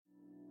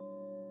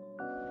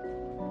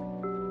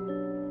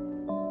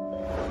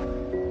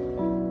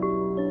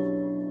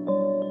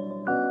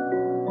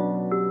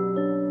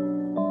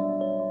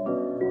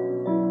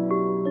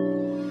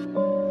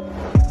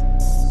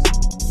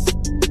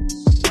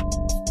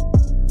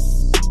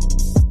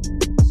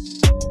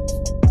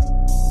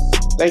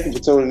Thank you for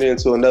tuning in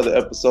to another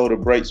episode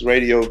of Breaks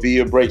Radio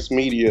via Breaks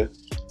Media.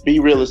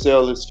 Be real as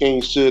hell as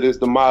King should is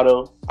the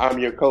motto. I'm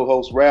your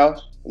co-host Ralph,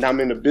 and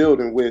I'm in the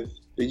building with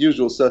the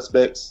usual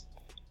suspects,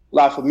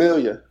 La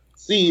Familia,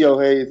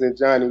 CEO Haize, and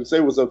Johnny. Say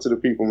what's up to the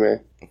people, man.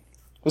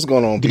 What's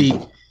going on,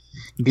 people?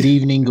 Good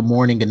evening, good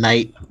morning, good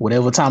night.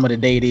 Whatever time of the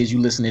day it is you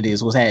listen to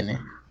this, what's happening?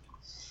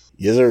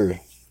 Yes, sir.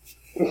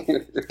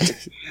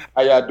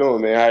 How y'all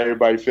doing, man? How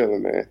everybody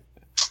feeling, man?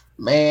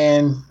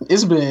 Man,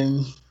 it's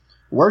been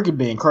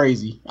been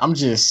crazy. I'm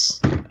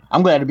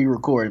glad to be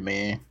recording,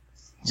 man.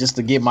 Just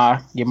to get my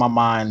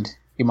mind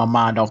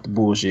off the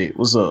bullshit.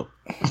 What's up?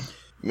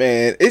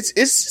 Man,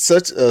 it's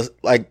such a,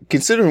 like,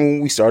 considering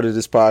when we started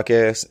this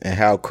podcast and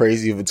how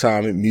crazy of a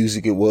time in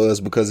music it was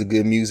because of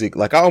good music.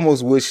 Like, I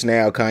almost wish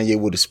now Kanye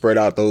would have spread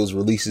out those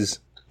releases.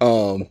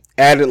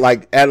 Added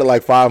like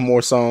 5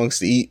 more songs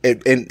to eat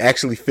and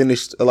actually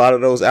finished a lot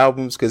of those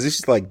albums, because it's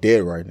just like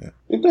dead right now.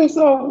 You think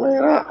so,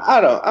 man? I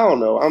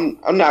don't know.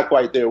 I'm not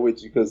quite there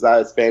with you because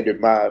I expanded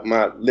my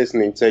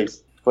listening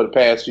taste for the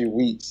past few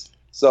weeks.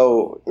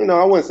 So,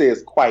 I wouldn't say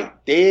it's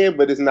quite dead,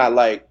 but it's not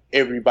like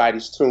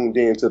everybody's tuned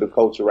into the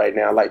culture right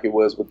now like it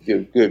was with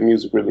good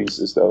music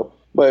releases, though.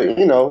 But,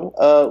 we got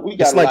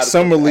it's a like lot of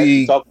Summer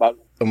League. Talk about.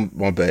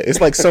 My bad.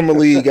 It's like Summer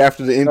League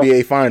after the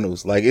NBA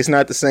Finals. Like, it's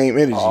not the same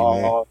energy,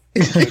 man.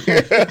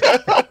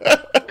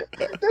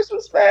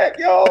 Disrespect,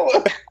 yo.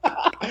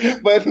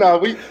 But no,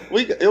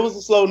 it was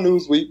a slow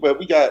news week, but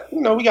we got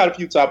a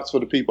few topics for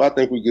the people. I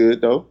think we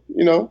good though,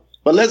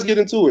 But let's get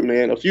into it,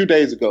 man. A few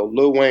days ago,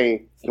 Lil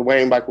Wayne,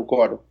 Dwayne Michael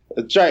Carter,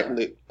 a track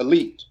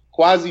leaked.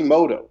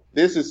 Quasimodo.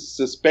 This is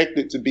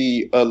suspected to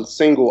be a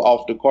single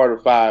off the Carter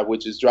 5,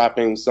 which is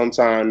dropping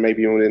sometime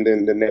maybe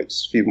within the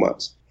next few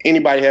months.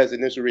 Anybody has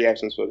initial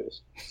reactions for this?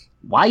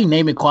 Why you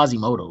name it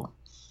Quasimodo?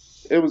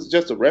 It was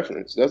just a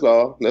reference. That's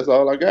all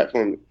I got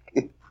from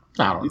it.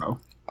 I don't know.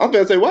 I'm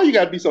gonna say, why you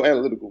gotta be so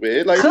analytical,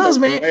 man? Like, cause,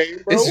 man,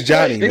 it's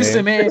Johnny, man.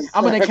 Listen, man,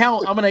 I'm an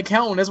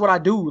accountant. That's what I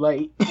do.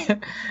 Like,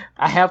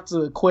 I have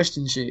to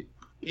question shit.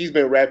 He's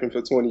been rapping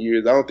for 20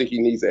 years. I don't think he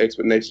needs an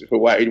explanation for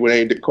why he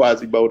named it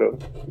Quasimodo.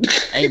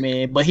 Hey,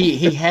 man, but he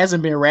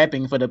hasn't been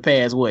rapping for the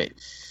past,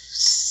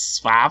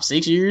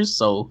 5-6 years?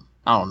 So,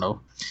 I don't know.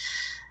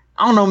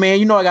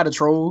 Man. I got to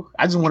troll.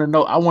 I just want to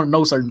know. I want to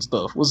know certain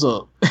stuff. What's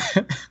up?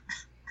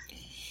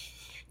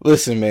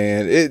 Listen,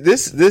 man,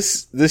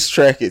 this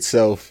track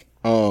itself,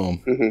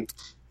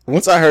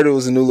 once I heard it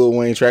was a new Lil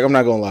Wayne track, I'm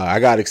not gonna lie, I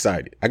got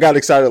excited.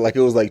 Like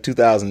it was like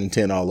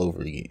 2010 all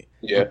over again.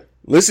 Yeah.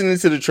 Listening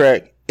to the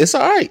track, it's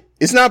all right.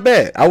 It's not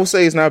bad. I would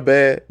say it's not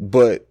bad,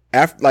 but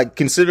after, like,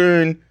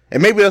 considering,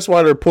 and maybe that's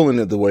why they're pulling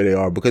it the way they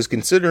are, because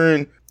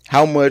considering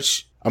how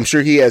much I'm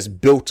sure he has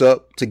built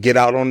up to get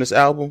out on this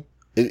album,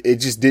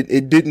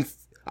 it didn't.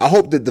 I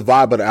hope that the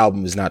vibe of the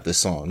album is not this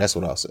song. That's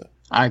what I'll say.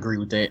 I agree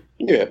with that.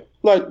 Yeah.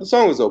 Like, the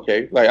song is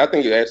okay. Like, I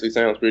think it actually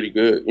sounds pretty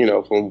good,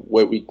 from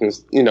what we can,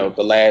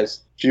 the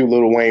last few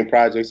Lil Wayne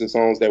projects and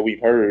songs that we've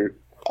heard.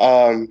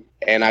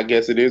 And I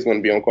guess it is going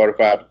to be on Carter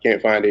 5. You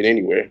can't find it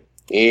anywhere.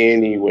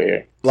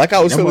 Like I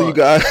was telling you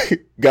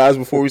guys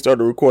before we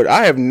started recording,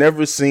 I have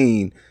never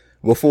seen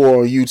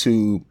before on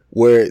YouTube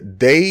where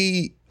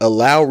they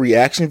allow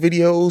reaction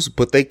videos,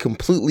 but they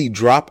completely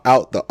drop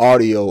out the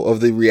audio of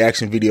the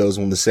reaction videos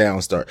when the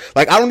sound starts.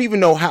 Like, I don't even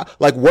know how,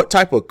 like, what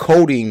type of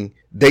coding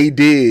they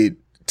did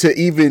to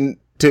even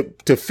to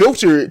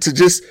filter it, to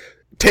just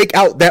take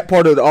out that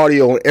part of the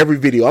audio in every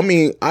video. I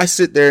mean, I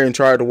sit there and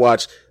try to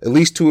watch at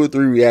least 2 or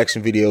 3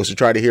 reaction videos to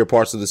try to hear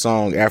parts of the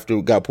song after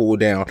it got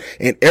pulled down.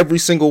 And every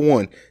single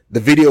one, the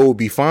video would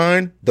be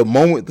fine. The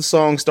moment the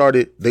song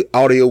started, the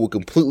audio would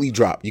completely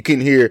drop. You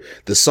can't hear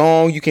the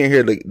song. You can't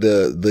hear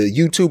the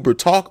YouTuber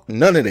talk.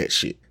 None of that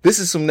shit. This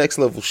is some next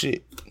level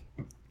shit.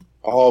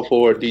 All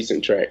for a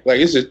decent track.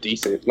 Like, it's just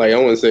decent. Like, I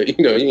want to say,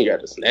 you ain't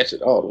got to snatch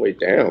it all the way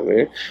down,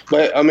 man.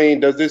 But, I mean,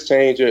 does this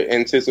change your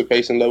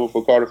anticipation level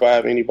for Carter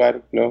 5? Anybody?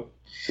 No?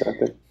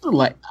 Nothing?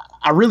 Like,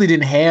 I really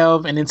didn't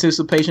have an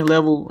anticipation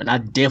level, and I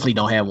definitely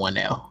don't have one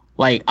now.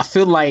 Like, I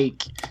feel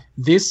like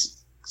this...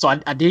 So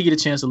I did get a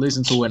chance to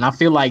listen to it, and I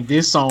feel like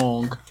this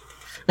song...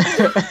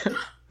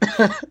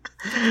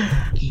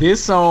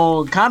 this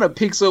song kind of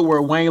picks up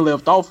where Wayne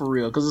left off for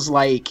real, because it's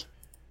like...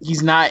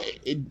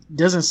 it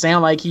doesn't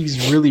sound like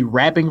he's really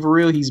rapping for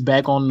real. He's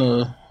back on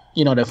the,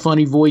 the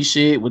funny voice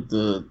shit with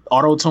the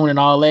auto-tune and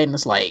all that. And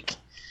it's like,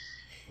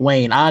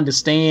 Wayne, I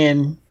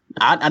understand.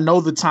 I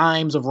know the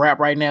times of rap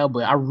right now,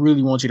 but I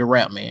really want you to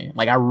rap, man.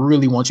 Like, I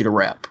really want you to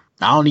rap.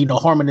 I don't need no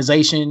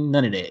harmonization,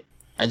 none of that.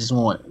 I just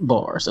want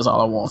bars. That's all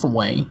I want from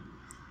Wayne.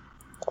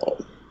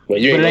 Well,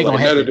 you ain't gonna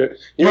happen. It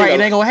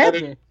ain't gonna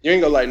happen. You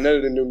ain't gonna like none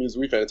of the new music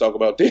we finna talk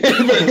about.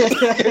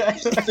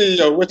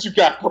 CEO, what you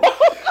got, bro?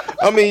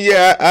 I mean,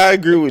 yeah, I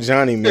agree with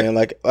Johnny, man.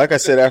 Like I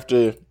said,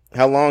 after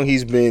how long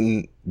he's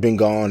been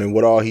gone and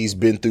what all he's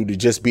been through to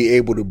just be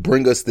able to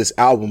bring us this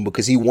album,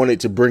 because he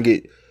wanted to bring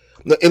it.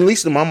 At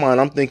least in my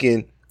mind, I'm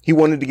thinking he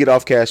wanted to get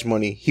off Cash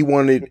Money. He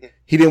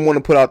didn't want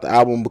to put out the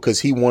album because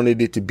he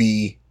wanted it to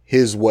be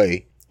his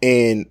way.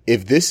 And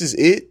if this is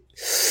it,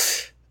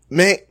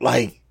 man,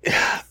 like,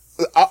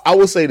 I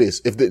will say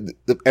this: if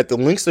at the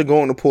links they're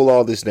going to pull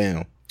all this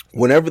down,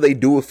 whenever they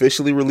do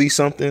officially release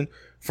something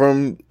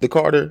from the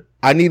Carter,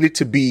 I need it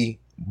to be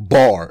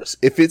bars.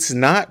 If it's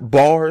not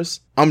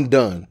bars, I'm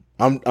done.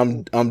 I'm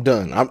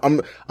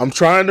done. I'm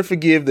trying to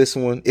forgive this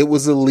one. It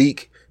was a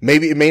leak.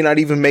 Maybe it may not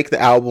even make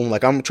the album.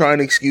 Like, I'm trying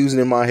to excuse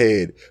it in my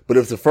head. But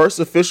if the first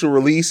official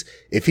release,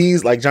 if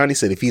he's, like Johnny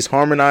said, if he's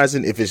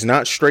harmonizing, if it's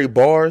not straight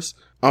bars,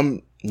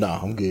 I'm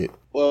good.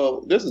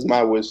 Well, this is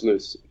my wish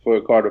list for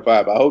Carter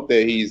 5. I hope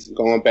that he's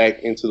going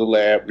back into the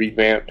lab,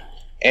 revamped.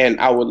 And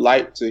I would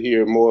like to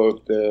hear more of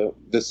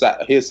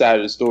his side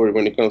of the story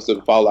when it comes to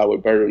the fallout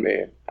with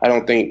Birdman. I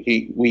don't think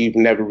we've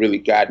never really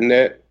gotten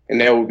that. And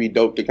that would be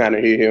dope to kind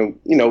of hear him,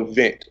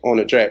 vent on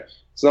the track.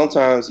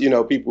 Sometimes,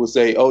 people would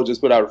say, oh,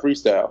 just put out a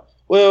freestyle.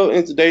 Well,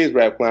 in today's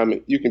rap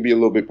climate, you can be a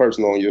little bit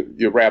personal on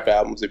your rap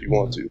albums if you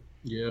want to.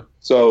 Yeah.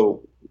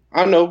 So,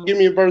 I don't know, give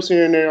me a verse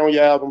here and there on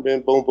your album,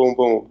 then boom, boom,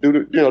 boom.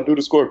 Do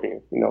the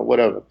Scorpion,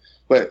 whatever.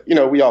 But,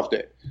 we off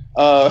that.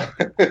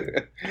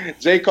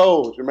 J.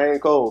 Cole,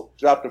 Jermaine Cole,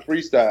 dropped a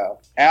freestyle.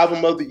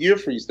 Album of the Year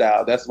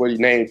freestyle. That's what he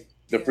named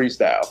the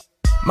freestyle.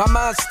 My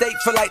mind state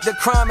feel like the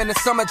crime in the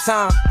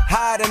summertime.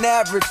 Higher than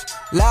average,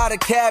 lot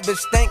of cabbage.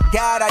 Thank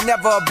God I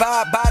never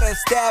abide by the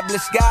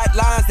established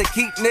guidelines that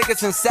keep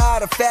niggas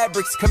inside of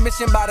fabrics.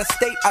 Commissioned by the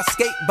state, I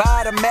skate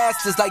by the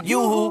masters like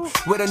Yoo-hoo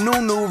with a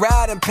new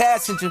riding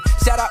passenger.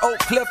 Shout out Oak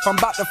Cliff, I'm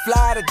about to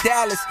fly to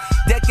Dallas.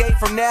 Decade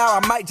from now, I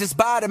might just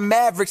buy the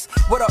Mavericks.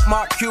 What up,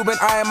 Mark Cuban?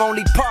 I am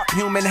only part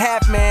human,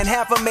 half man,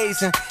 half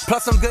amazing.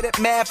 Plus I'm good at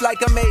math like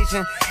I'm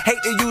Asian.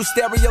 Hate to use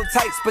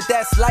stereotypes, but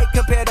that's light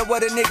compared to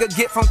what a nigga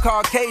get from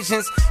Caucasians.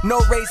 No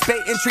race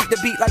baiting, treat the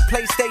beat like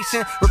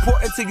PlayStation.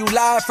 Reporting to you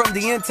live from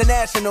the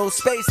International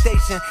Space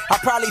Station. I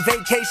probably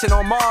vacation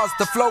on Mars.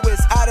 The flow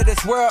is out of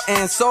this world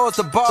and so is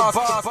the bars.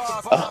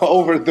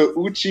 Over the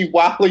Uchi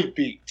Wally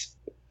beat.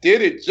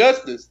 Did it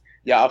justice.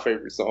 Y'all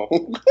favorite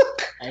song.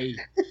 Hey,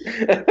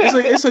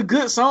 it's a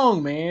good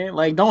song, man.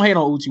 Like, don't hate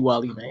on Uchi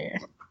Wally, man.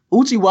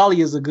 Uchi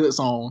Wally is a good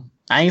song.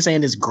 I ain't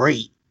saying it's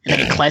great. It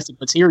ain't classic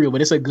material,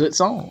 but it's a good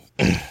song.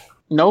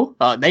 No,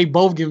 they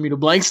both giving me the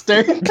blank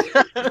stare.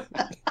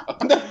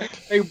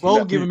 They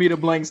both giving me the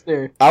blank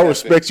stare. I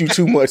respect you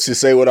too much to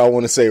say what I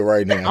want to say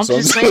right now. I'm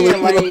just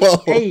saying,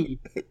 like, hey,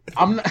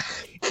 I'm not.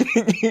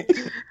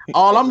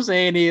 All I'm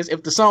saying is,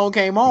 if the song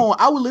came on,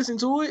 I would listen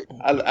to it.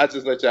 I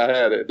just let y'all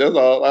have it. That's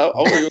all.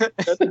 All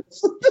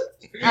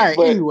right.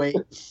 Anyway,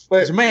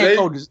 but Jermaine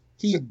Cole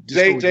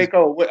J.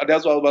 Cole.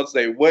 That's what I was about to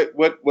say.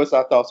 What's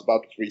our thoughts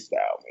about the freestyle,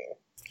 man?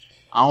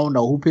 I don't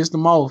know who pissed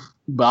him off,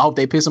 but I hope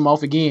they piss him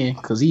off again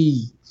because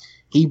he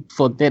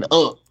fucked that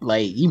up.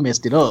 Like, he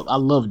messed it up. I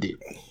loved it.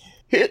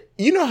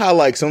 You know how,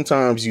 like,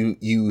 sometimes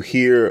you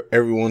hear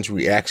everyone's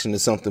reaction to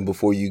something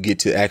before you get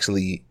to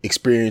actually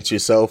experience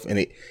yourself, and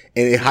it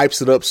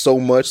hypes it up so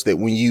much that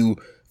when you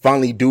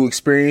finally do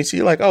experience it,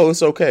 you're like, oh,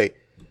 it's okay.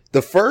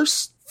 The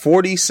first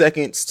 40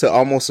 seconds to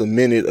almost a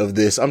minute of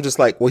this, I'm just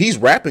like, well, he's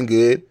rapping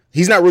good.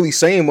 He's not really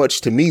saying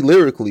much to me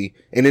lyrically.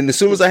 And then as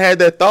soon as I had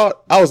that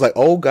thought, I was like,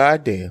 oh,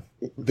 goddamn,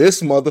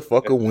 this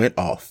motherfucker went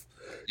off.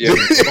 Yeah.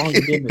 Because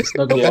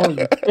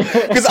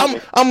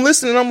I'm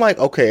listening. I'm like,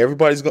 okay,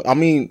 everybody's going. I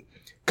mean,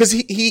 because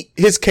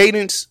his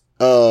cadence,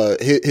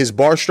 his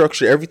bar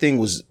structure, everything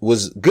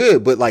was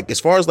good. But like, as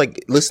far as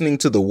like listening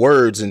to the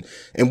words and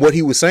what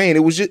he was saying, it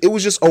was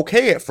just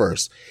okay at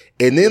first.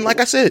 And then, like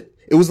I said,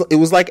 it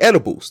was like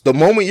edibles. The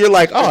moment you're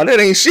like, oh, that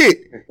ain't shit,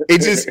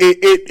 it just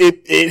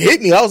it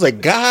hit me. I was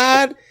like,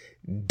 God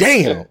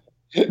damn.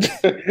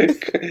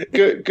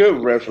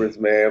 good reference,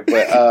 man.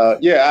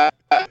 But yeah,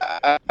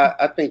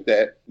 I think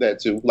that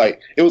too.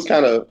 Like, it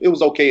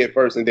was okay at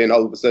first, and then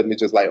all of a sudden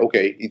it's just like,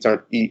 okay, he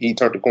turned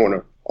the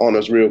corner on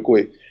us real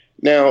quick.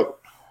 Now,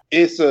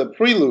 it's a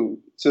prelude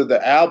to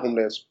the album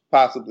that's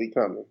possibly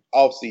coming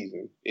off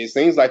season. It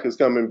seems like it's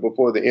coming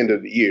before the end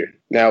of the year.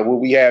 Now, will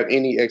we have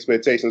any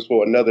expectations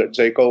for another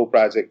J. Cole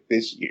project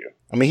this year?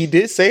 I mean, he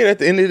did say it at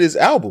the end of his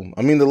album.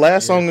 I mean, the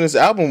last song in this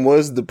album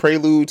was the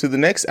prelude to the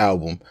next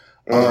album.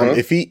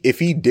 If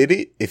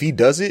he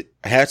does it,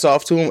 hats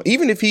off to him.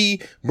 Even if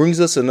he brings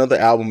us another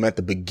album at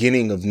the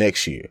beginning of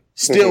next year,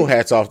 still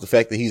hats off the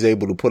fact that he's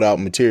able to put out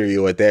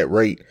material at that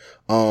rate.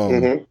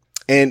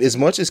 And as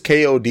much as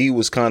KOD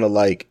was kind of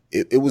like,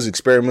 it was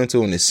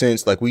experimental in a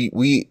sense, like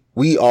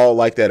we all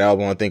like that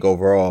album, I think,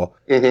 overall.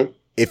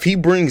 If he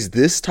brings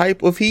this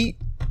type of heat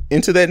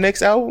into that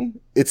next album,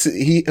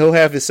 he'll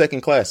have his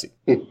second classic.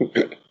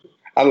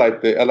 I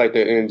like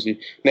that energy.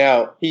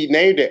 Now, he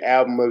named it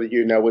Album of the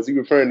Year. Now, was he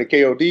referring to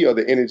KOD or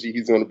the energy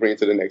he's going to bring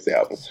to the next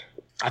album?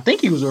 I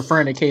think he was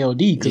referring to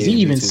KOD because he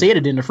even said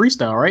it in the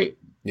freestyle, right?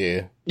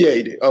 Yeah. Yeah,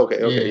 he did. Okay.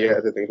 Yeah, I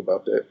had to think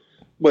about that.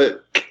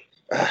 But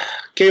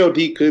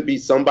KOD could be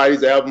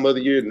somebody's Album of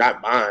the Year, not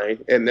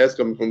mine, and that's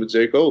coming from the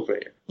J. Cole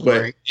fan.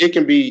 But it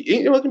can be,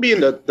 it can be in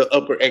the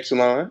upper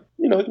echelon.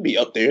 It can be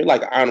up there,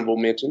 like an honorable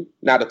mention,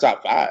 not a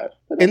top 5.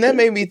 And that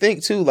made me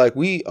think too, like,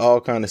 we all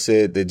kind of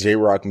said that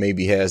J-Rock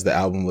maybe has the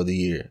Album of the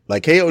Year.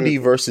 Like,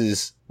 KOD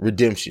versus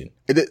Redemption.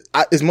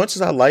 As much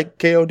as I like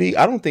KOD,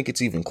 I don't think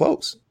it's even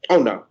close.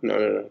 Oh, no.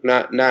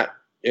 Not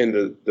in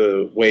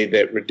the way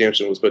that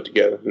Redemption was put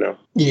together. No.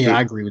 Yeah,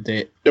 I agree with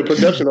that. The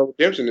production of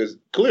Redemption is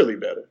clearly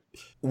better.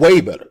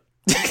 Way better.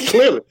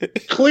 clearly,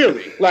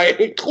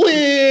 like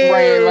clearly.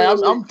 Right, like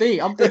I'm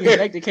thinking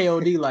back to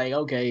KOD. Like,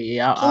 okay,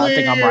 yeah, I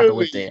think I'm rocking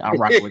with that. I'm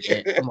rocking with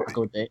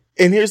that.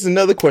 And here's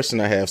another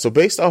question I have. So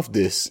based off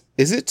this,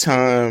 is it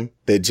time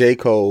that J.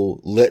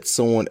 Cole lets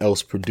someone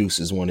else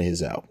produces one of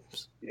his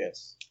albums?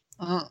 Yes.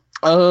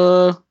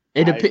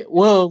 It depends.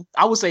 Well,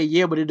 I would say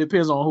yeah, but it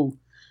depends on who.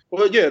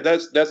 Well, yeah,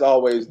 that's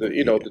always the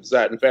the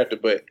deciding factor,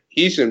 but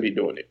he shouldn't be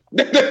doing it.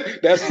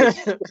 that's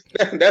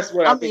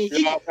what I mean.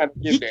 Think all kind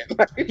of get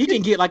at. He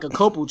can get like a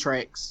couple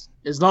tracks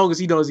as long as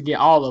he doesn't get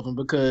all of them,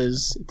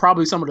 because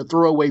probably some of the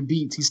throwaway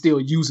beats he still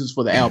uses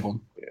for the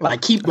album. Yeah.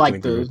 Like keep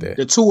like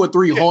the 2 or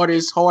 3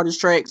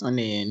 hardest tracks, and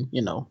then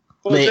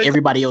let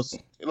everybody else.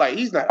 Like,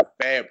 he's not a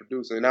bad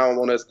producer, and I don't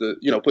want us to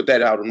put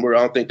that out, and I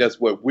don't think that's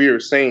what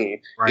we're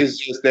saying. Right. It's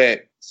just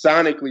that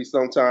sonically,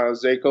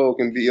 sometimes J. Cole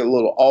can be a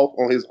little off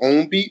on his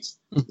own beats.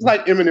 It's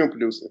like Eminem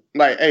producing.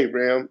 Like, hey,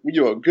 Bram,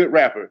 you're a good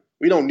rapper.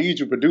 We don't need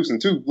you producing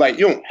too. Like,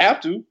 you don't have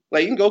to.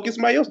 Like, you can go get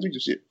somebody else to do your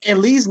shit. At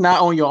least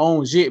not on your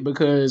own shit,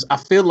 because I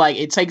feel like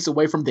it takes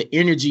away from the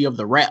energy of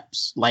the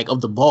raps, like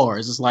of the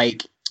bars. It's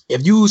like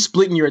if you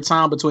splitting your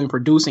time between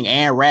producing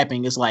and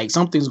rapping, it's like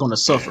something's going to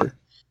suffer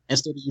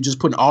instead of you just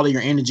putting all of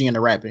your energy into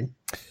rapping.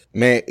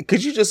 Man,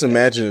 could you just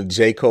imagine a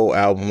J. Cole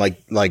album,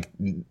 like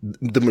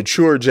the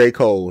mature J.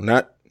 Cole,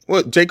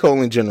 J.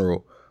 Cole in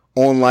general,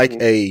 on like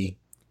a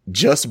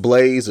Just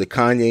Blaze or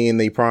Kanye in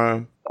their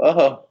prime?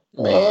 Like,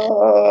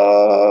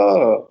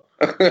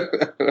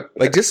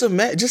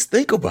 just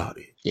think about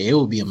it. Yeah, it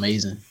would be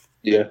amazing.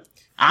 Yeah.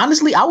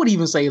 Honestly, I would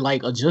even say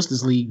like a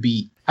Justice League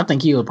beat. I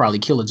think he would probably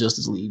kill a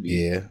Justice League beat.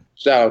 Yeah.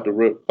 Shout out to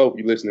Rook. Hope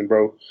you listening,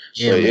 bro.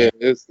 Yeah.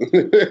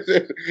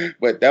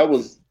 But that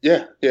was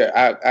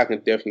I can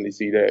definitely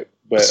see that.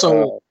 But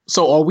so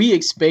are we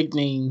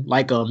expecting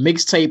like a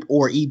mixtape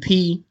or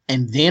EP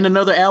and then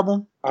another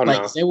album? Oh,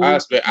 like, no. I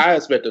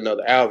expect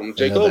another album.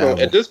 J. Cole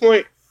at this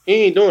point, he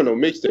ain't doing no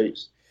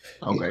mixtapes.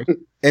 Okay.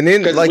 And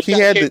then like he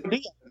had he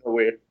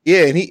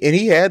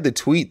had the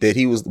tweet that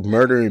he was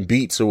murdering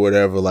beats or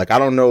whatever. Like, I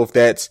don't know if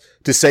that's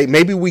to say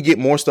maybe we get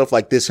more stuff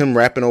like this, him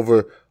rapping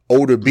over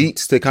older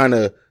beats to kind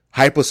of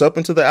hype us up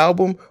into the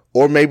album,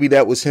 or maybe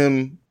that was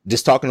him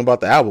just talking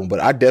about the album. But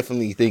I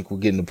definitely think we're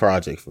getting a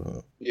project for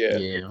him.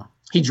 Yeah.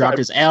 He dropped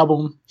his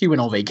album. He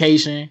went on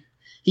vacation.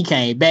 He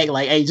came back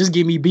like, hey, just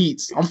give me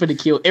beats. I'm finna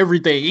kill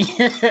everything.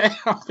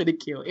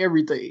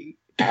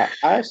 I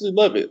actually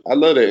love it. I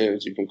love that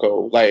energy from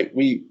Cole. Like,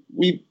 we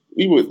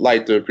would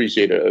like to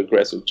appreciate an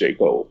aggressive J.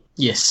 Cole.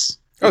 Yes.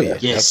 Oh yeah.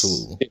 Yes.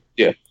 Absolutely.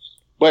 Yeah.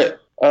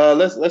 But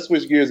let's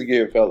switch gears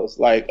again, fellas.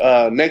 Like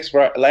last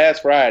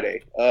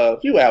Friday, a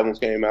few albums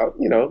came out.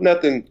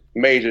 Nothing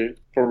major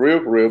for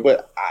real.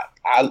 But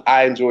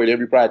I enjoyed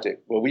every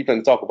project. Well, we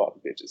finna talk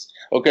about the bitches.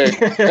 Okay.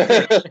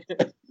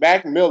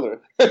 Mac Miller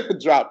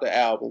dropped the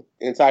album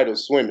entitled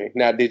Swimming.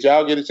 Now, did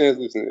y'all get a chance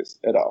to listen to this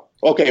at all?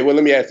 Okay, well,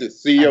 let me ask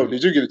this. CEO,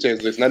 did you get a chance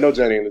to listen? I know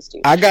Johnny ain't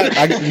listened to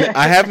it.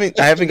 I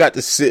haven't got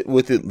to sit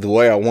with it the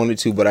way I wanted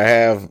to, but I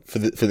have for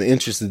the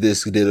interest of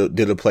this did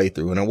a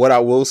playthrough. And what I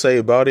will say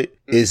about it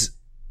is,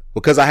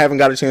 because I haven't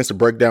got a chance to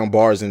break down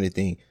bars or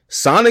anything,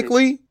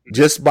 sonically,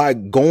 just by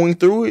going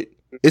through it,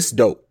 it's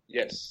dope.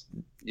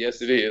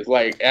 Yes, it is.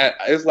 Like,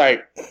 it's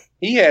like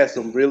he has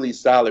some really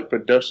solid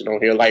production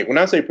on here. Like, when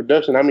I say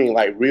production, I mean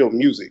like real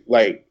music,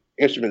 like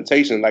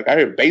instrumentation. Like, I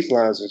hear bass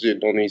lines and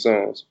shit on these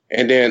songs.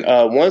 And then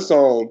one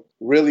song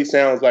really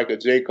sounds like a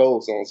J.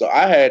 Cole song. So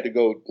I had to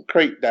go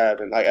crate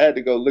diving. Like, I had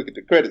to go look at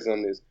the credits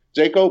on this.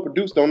 J. Cole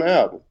produced on the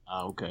album.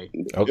 Okay.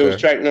 It was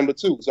track number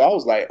 2. So I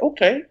was like,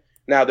 okay.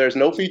 Now, there's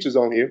no features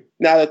on here.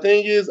 Now, the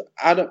thing is,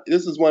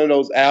 this is one of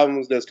those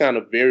albums that's kind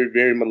of very,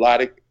 very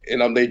melodic.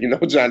 And I'm letting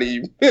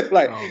Johnny,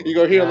 like, you're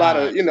going to hear a lot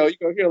of, you're going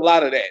to hear a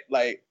lot of that.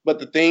 Like, but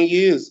the thing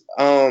is,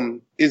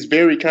 it's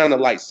very kind of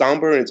like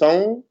somber in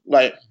tone.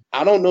 Like,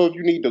 I don't know if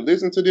you need to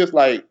listen to this.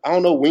 Like, I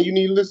don't know when you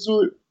need to listen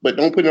to it, but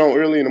don't put it on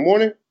early in the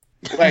morning.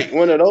 Like,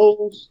 one of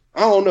those.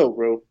 I don't know,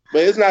 bro.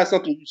 But it's not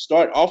something you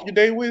start off your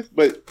day with,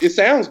 but it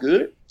sounds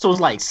good. So it's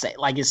like it's sad?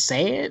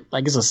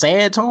 Like, it's a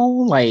sad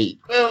tone? Like,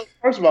 well,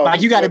 first of all,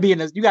 like you got to be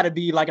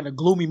like in a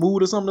gloomy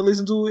mood or something to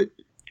listen to it.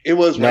 It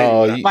was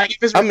raining. Like, if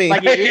it's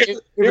if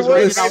it's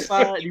raining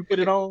outside, you put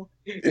it on.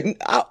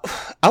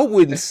 I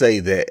wouldn't say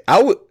that.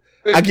 I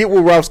get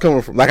where Ralph's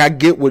coming from. Like, I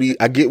get what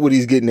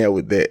he's getting at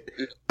with that.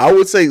 I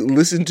would say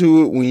listen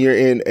to it when you're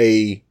in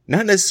a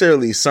not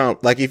necessarily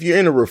like if you're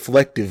in a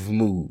reflective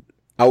mood.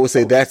 I would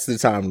say that's the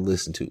time to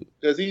listen to it.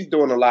 Because he's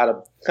doing a lot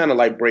of kind of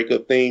like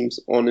breakup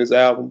themes on this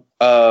album.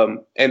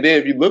 And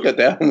then if you look at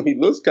the album, he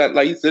looks kind of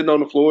like he's sitting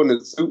on the floor in a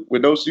suit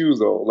with no shoes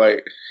on.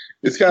 Like,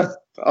 it's kind of,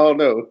 I don't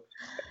know.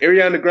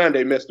 Ariana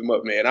Grande messed him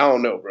up, man. I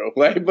don't know, bro.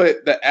 Like,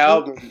 but the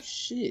album,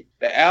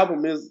 the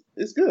album is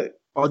good.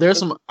 Are there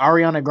some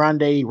Ariana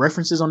Grande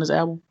references on this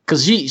album?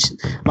 Because she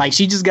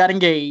just got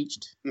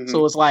engaged. Mm-hmm.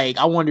 So it's like,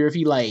 I wonder if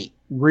he like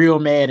real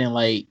mad and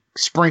like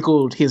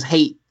sprinkled his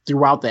hate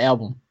throughout the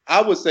album.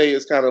 I would say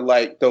it's kind of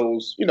like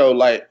those,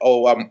 like,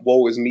 oh, I'm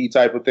woe is me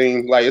type of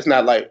thing. Like, it's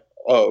not like,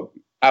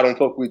 I don't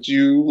fuck with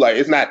you. Like,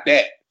 it's not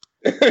that.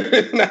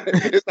 it's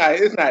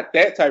not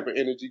that type of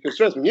energy. Because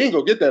trust me, you ain't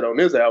gonna get that on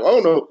this album. I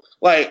don't know.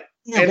 Like,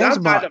 and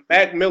I'm not a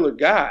Mac Miller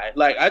guy.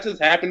 Like, I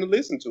just happened to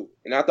listen to it,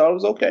 and I thought it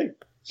was okay.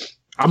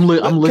 I'm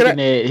looking at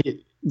it.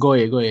 Go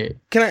ahead.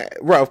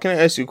 Ralph, can I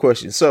ask you a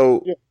question?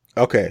 So,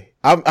 okay,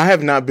 I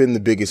have not been the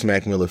biggest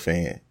Mac Miller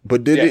fan,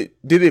 but did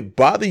it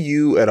bother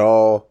you at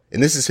all?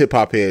 And this is hip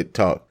hop head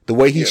talk. The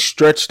way he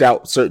stretched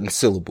out certain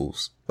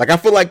syllables. Like, I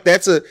feel like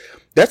that's a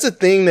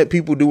thing that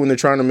people do when they're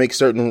trying to make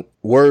certain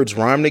words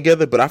rhyme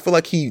together. But I feel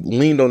like he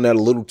leaned on that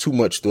a little too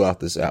much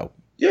throughout this album.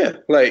 Yeah,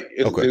 like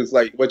it's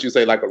like what you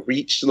say, like a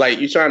reach. Like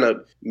you're trying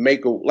to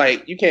make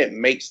you can't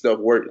make stuff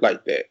work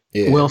like that.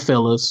 Yeah. Well,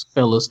 fellas,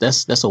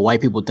 that's a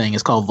white people thing.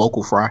 It's called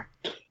vocal fry.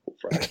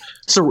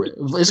 It's a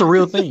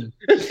real thing.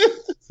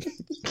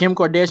 Kim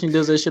Kardashian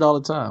does that shit all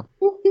the time.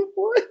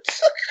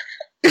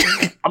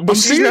 But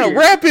she's not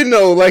rapping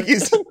though. Like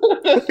it's.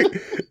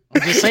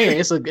 I'm just saying,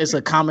 it's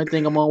a common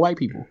thing among white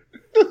people.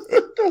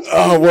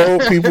 Oh well,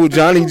 people.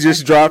 Johnny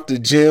just dropped a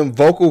gem,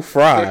 vocal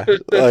fry.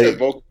 Like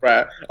vocal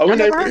fry. Are we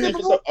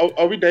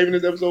naming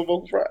this episode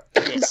vocal fry?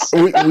 Yes.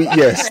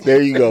 Yes.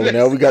 There you go.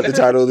 Now we got the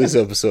title of this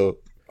episode.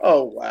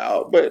 Oh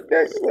wow! But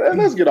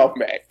let's get off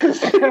Mac. All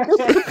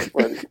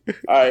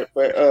right,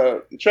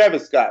 but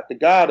Travis Scott, the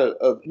god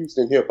of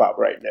Houston hip hop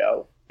right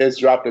now, has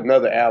dropped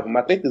another album.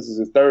 I think this is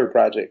his third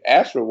project,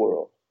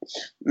 Astroworld.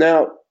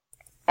 Now,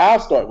 I'll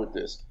start with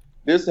this.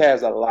 This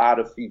has a lot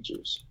of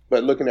features,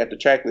 but looking at the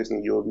track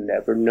listing, you'll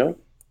never know.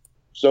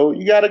 So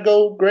you got to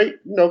go crate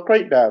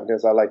diving,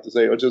 as I like to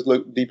say, or just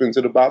look deep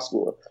into the box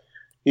score.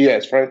 He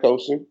has Frank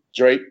Ocean,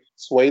 Drake,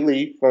 Sway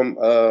Lee from,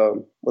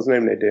 what's the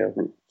name of that damn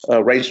group?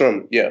 Ray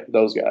Sherman. Yeah,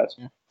 those guys.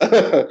 Yeah.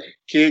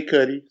 Kid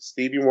Cudi,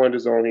 Stevie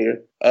Wonder's on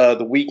here.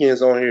 The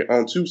Weeknd's on here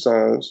on 2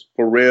 songs.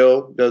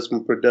 Pharrell does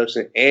some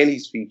production, and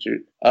he's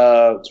featured.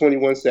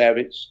 21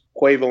 Savage,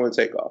 Quavo, and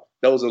Takeoff.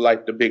 Those are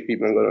like the big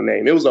people I'm going to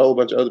name. It was a whole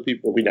bunch of other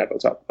people we're not going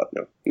to talk about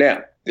them.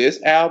 Now,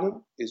 this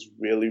album is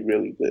really,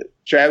 really good.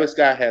 Travis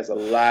Scott has a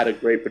lot of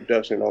great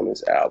production on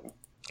this album.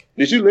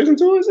 Did you listen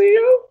to it,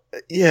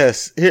 CEO?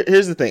 Yes.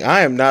 Here's the thing.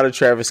 I am not a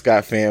Travis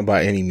Scott fan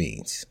by any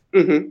means.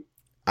 Mm-hmm.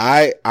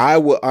 I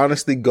will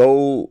honestly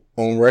go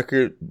on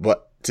record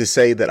but to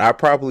say that I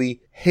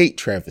probably hate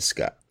Travis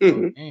Scott.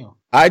 Mm-hmm.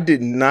 I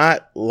did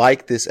not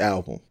like this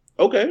album.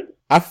 Okay.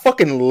 I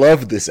fucking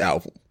love this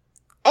album.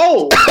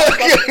 Oh, I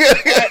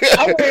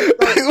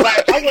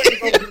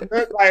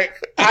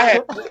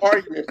had an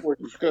argument for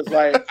you because,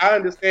 I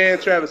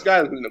understand Travis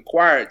Scott is an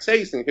acquired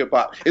taste in hip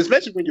hop,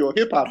 especially when you're a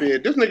hip hop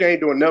head. This nigga ain't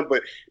doing nothing,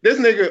 but this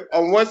nigga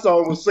on one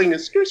song was singing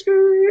 "Skr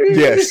Skr."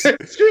 Yes,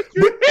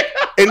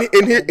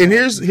 and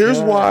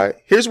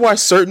here's why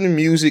certain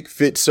music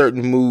fits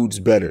certain moods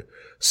better.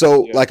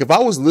 So, if I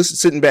was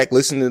sitting back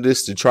listening to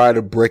this to try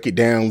to break it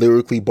down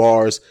lyrically,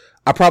 bars,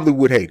 I probably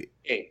would hate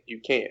it. You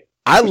can't.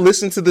 I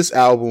listened to this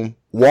album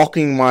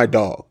walking my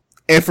dog.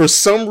 And for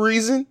some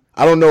reason,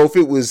 I don't know if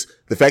it was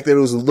the fact that it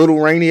was a little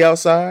rainy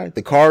outside,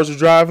 the cars were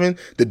driving,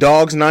 the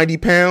dog's 90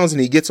 pounds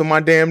and he gets on my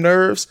damn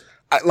nerves.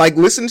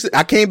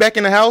 I came back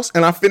in the house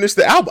and I finished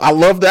the album. I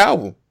love the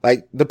album.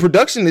 Like the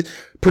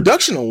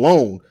production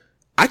alone.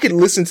 I could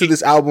listen to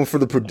this album for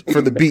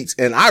the beats,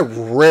 and I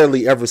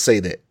rarely ever say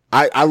that.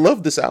 I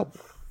love this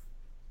album.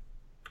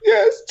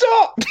 Yes,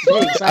 talk.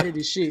 I'm excited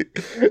as shit.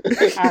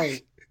 All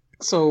right.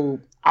 So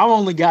I've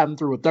only gotten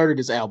through a third of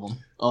this album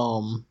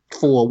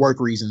for work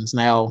reasons.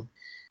 Now,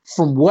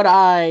 from what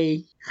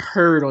I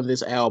heard on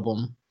this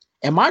album,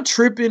 am I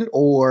tripping,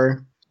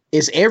 or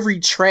is every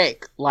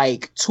track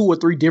like 2 or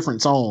 3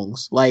 different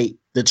songs? Like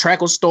the track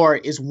will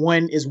start is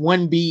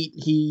one beat,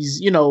 he's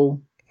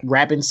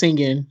rapping,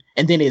 singing,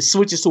 and then it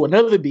switches to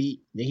another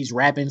beat, then he's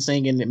rapping,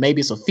 singing, and maybe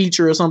it's a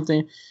feature or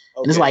something. Okay.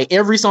 And it's like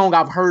every song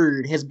I've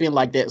heard has been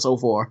like that so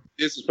far.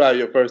 This is probably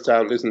your first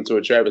time listening to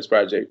a Travis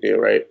project then,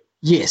 right?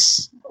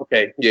 Yes.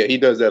 Okay. Yeah, he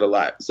does that a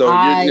lot. So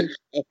I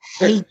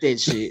hate that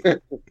shit.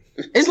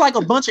 It's like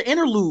a bunch of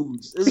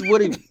interludes. Is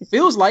what it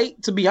feels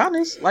like, to be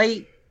honest.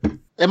 Like,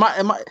 am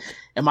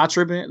I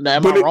tripping?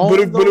 Am I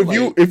wrong? But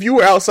if you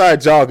were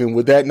outside jogging,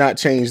 would that not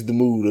change the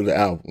mood of the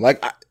album?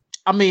 Like,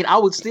 I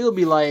would still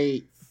be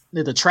like,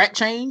 did the track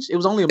change? It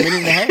was only a minute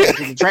and a half.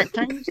 Did the track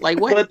change?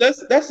 Like what? But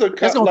that's gonna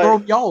throw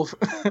me off.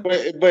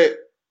 but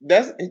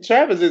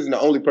Travis isn't the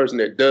only person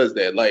that does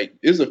that. Like,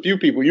 there's a few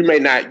people, you may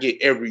not get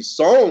every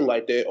song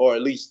like that, or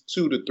at least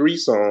 2 to 3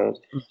 songs,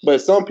 but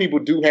some people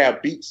do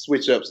have beat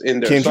switch ups in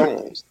their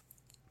songs.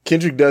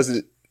 Kendrick does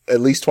it at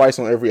least twice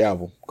on every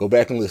album. Go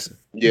back and listen.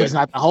 Yeah, it's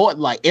not the whole,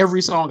 like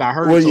every song I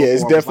heard. Well, yeah,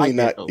 it's definitely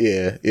not.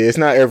 It's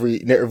not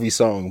every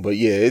song, but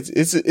yeah,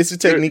 it's a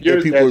technique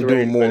that people are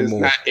doing more and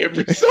more. It's not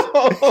every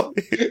song.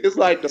 It's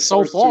like the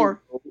so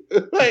far.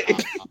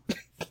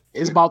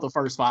 It's about the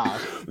first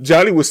 5.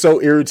 Johnny was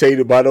so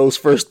irritated by those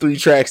first 3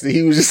 tracks that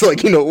he was just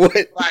like, you know what?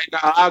 Like, nah,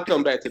 I'll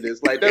come back to this.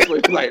 Like, that's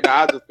what he's like, nah,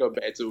 I'll just come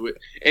back to it.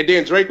 And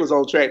then Drake was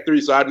on track 3,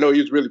 so I know he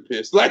was really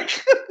pissed. Like,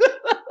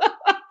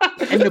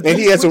 And the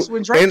beat switched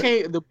when Drake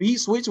came. The beat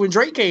switched when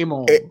Drake came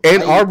on.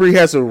 And Aubrey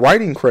has a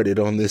writing credit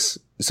on this.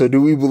 So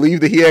do we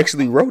believe that he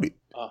actually wrote it?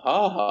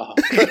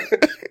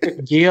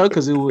 Yeah,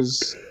 because it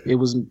was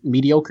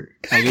mediocre.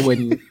 Like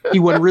he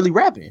wasn't really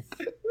rapping.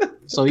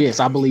 So yes,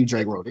 I believe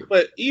Drake wrote it.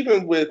 But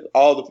even with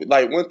all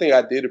the one thing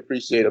I did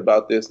appreciate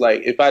about this,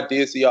 like if I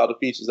did see all the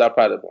features, I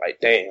probably be like,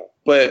 damn.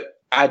 But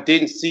I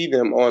didn't see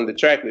them on the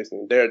track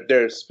listing.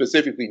 They're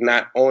specifically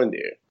not on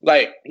there.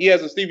 Like he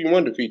has a Stevie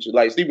Wonder feature.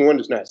 Like Stevie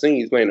Wonder's not singing;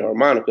 he's playing the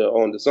harmonica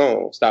on the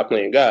song "Stop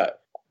Playing God"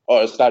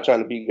 or "Stop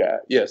Trying to Be God."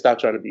 Yeah, "Stop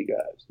Trying to Be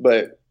God."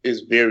 But it's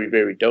very,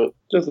 very dope.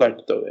 Just like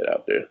to throw that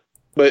out there.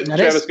 But now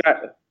Travis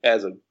Scott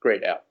has a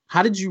great album.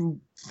 How did you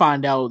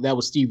find out that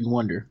was Stevie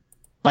Wonder?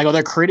 Like, are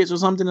there credits or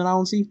something that I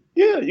don't see?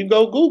 Yeah, you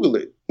go Google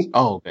it.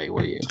 Oh, okay.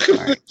 Well, yeah. All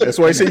right. That's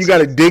why I said you got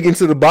to dig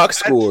into the box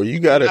score. I said you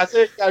got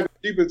to go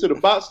deep into the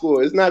box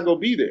score. It's not going to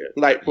be there.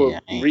 Like, for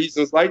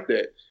reasons like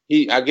that.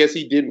 I guess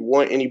he didn't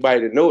want anybody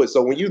to know it.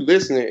 So when you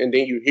listen and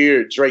then you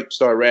hear Drake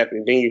start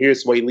rapping, then you hear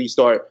Sway Lee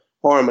start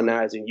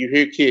harmonizing, you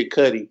hear Kid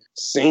Cudi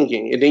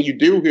singing, and then you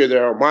do hear the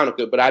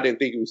harmonica, but I didn't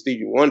think it was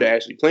Stevie Wonder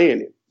actually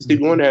playing it.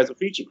 Stevie Wonder has a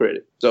feature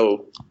credit.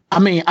 So I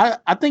mean,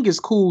 I think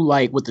it's cool,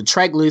 like with the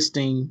track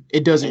listing,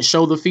 it doesn't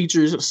show the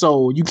features,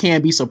 so you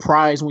can't be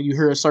surprised when you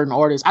hear a certain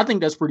artist. I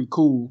think that's pretty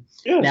cool.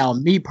 Yeah. Now,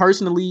 me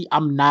personally,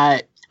 I'm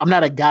not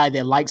a guy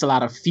that likes a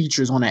lot of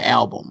features on an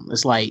album.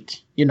 It's like,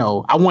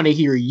 I want to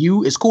hear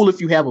you. It's cool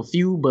if you have a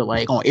few, but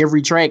like on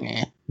every track,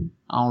 I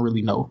don't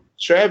really know.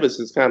 Travis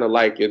is kind of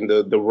like in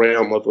the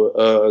realm of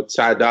a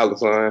Ty Dolla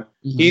 $ign.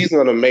 Mm-hmm. He's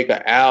going to make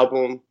an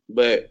album,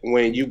 but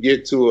when you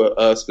get to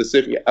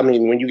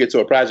when you get to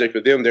a project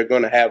for them, they're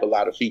going to have a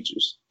lot of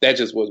features. That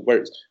just was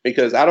worse.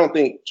 Because I don't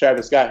think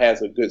Travis Scott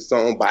has a good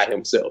song by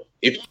himself,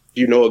 if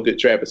you know a good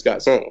Travis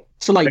Scott song.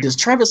 So, like, does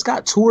Travis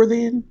Scott tour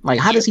then?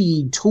 Like, how does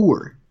he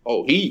tour?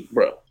 Oh,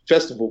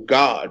 festival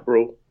god,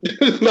 bro.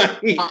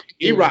 Like,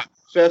 he rocks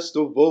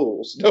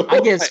festivals. I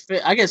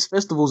guess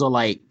festivals are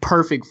like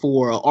perfect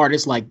for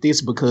artists like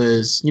this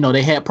because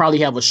they probably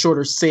have a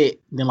shorter set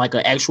than like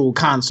an actual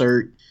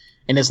concert,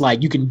 and it's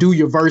like you can do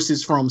your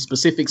verses from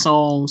specific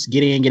songs,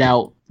 get in, get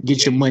out,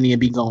 get your money,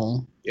 and be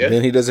gone. Yeah. And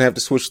then he doesn't have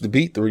to switch the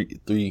beat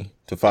 3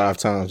 to 5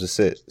 times a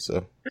set.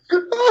 So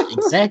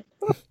exactly.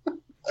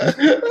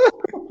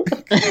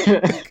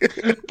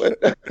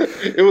 But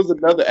it was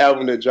another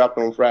album that dropped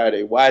on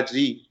Friday.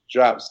 YG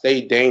dropped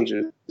 "Stay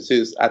Dangerous."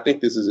 I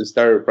think this is his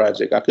 3rd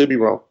project. I could be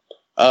wrong.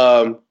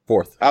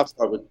 4th. I'll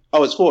start with.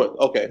 Oh, it's 4th.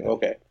 Okay.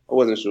 I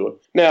wasn't sure.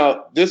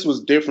 Now, this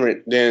was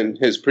different than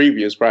his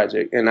previous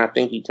project, and I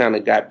think he kind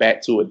of got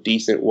back to a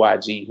decent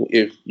YG,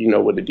 if you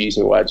know what a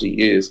decent YG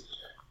is.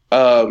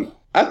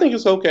 I think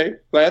it's okay.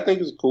 Like, I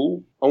think it's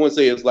cool. I wouldn't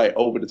say it's like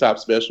over the top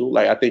special.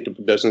 Like, I think the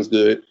production's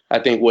good. I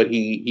think what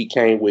he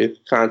came with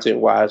content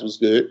wise was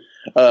good.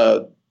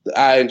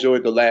 I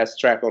enjoyed the last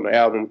track on the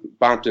album,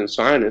 Bompton's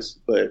Finest,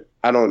 but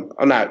I'm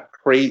not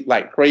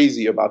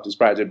crazy about this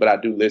project, but I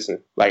do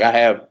listen. Like, I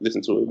have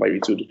listened to it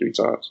maybe 2 to 3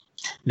 times.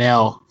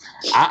 Now,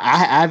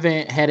 I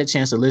haven't had a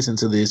chance to listen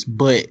to this,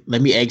 but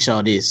let me ask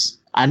y'all this.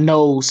 I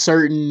know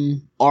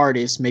certain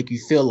artists make you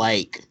feel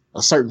like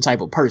a certain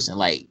type of person.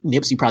 Like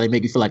Nipsey probably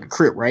make you feel like a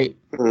Crip, right?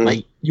 Mm-hmm.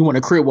 Like you want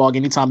a Crip walk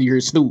anytime you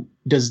hear Snoop.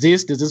 Does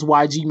this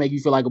YG make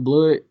you feel like a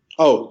Blood?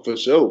 Oh, for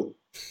sure.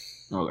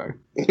 Okay.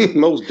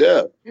 Most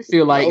deaf. You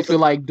feel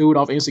like dude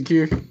off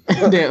Insecure.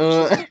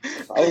 I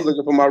was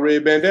looking for my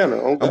red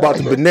bandana. I'm about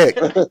to connect.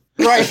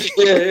 Right.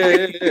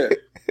 Yeah.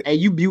 And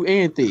you Butte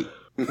and thick.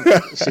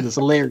 Shit is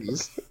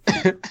hilarious.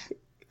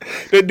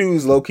 That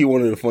dude's low key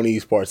one of the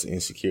funniest parts of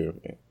Insecure,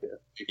 man. Yeah.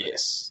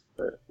 Yes.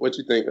 What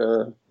you think,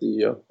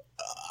 CEO?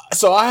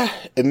 So I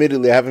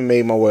haven't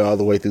made my way all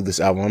the way through this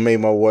album. I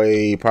made my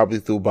way probably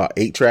through about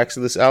 8 tracks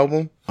of this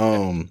album.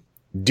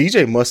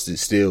 DJ Mustard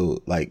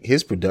still, like,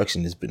 his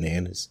production is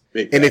bananas.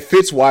 And it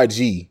fits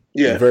YG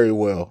very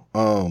well.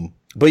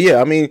 But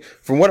yeah, I mean,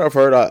 from what I've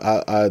heard,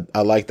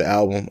 I like the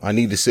album. I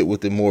need to sit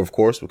with it more, of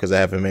course, because I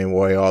haven't made my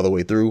way all the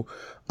way through.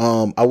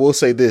 I will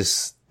say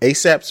this,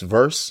 ASAP's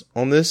verse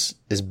on this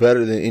is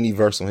better than any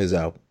verse on his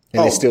album.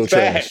 And it's still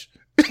trash.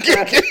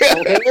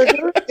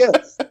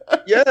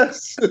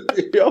 Yes.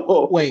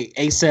 Yo. Wait,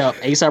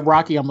 ASAP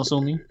Rocky, I'm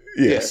assuming?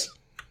 Yes.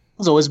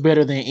 So it's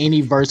better than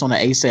any verse on the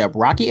ASAP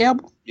Rocky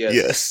album?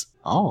 Yes.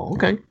 Oh,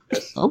 okay.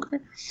 Okay.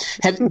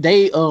 Have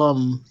they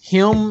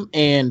him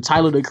and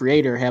Tyler the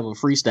Creator have a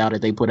freestyle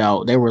that they put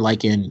out? They were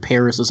like in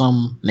Paris or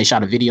something, and they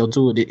shot a video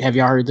to it. Have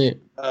y'all heard that?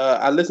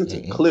 I listened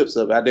to clips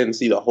of it. I didn't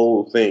see the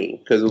whole thing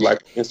because it was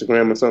like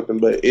Instagram or something,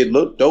 but it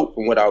looked dope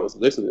from what I was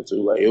listening to.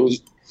 Like, it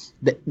was.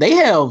 They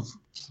have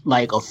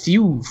like a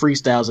few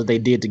freestyles that they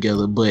did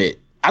together, but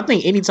I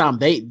think anytime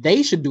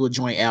they should do a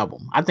joint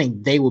album. I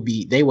think they will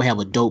have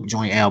a dope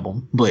joint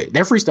album, but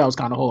that freestyle is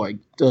kind of hard.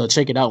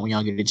 Check it out when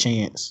y'all get a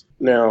chance.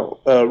 Now,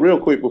 real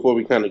quick before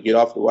we kind of get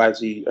off the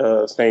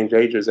YG Stay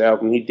Dangerous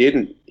album,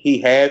 he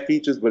had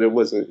features, but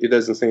it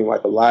doesn't seem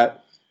like a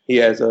lot. He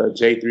has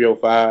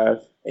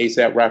J305,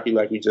 ASAP Rocky,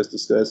 like we just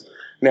discussed.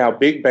 Now,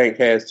 Big Bank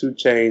has 2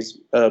 Chainz,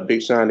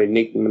 Big Sean, and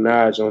Nicki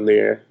Minaj on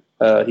there.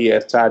 He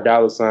has Ty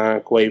Dolla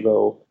 $ign,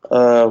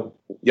 Quavo,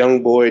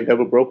 Young Boy,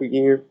 Never Broke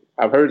Again.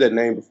 I've heard that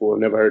name before,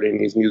 never heard any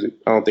of his music.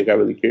 I don't think I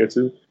really care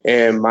to.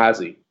 And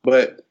Mozzie.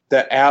 But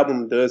the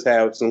album does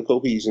have some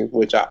cohesion,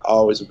 which I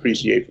always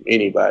appreciate from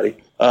anybody.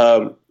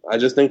 I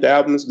just think the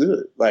album is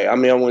good. Like, I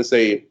mean, I wouldn't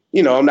say,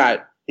 I'm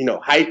not,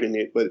 hyping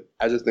it, but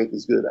I just think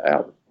it's good, the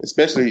album.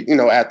 Especially,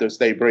 after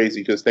Stay Brazy,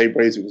 because Stay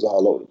Brazy was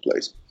all over the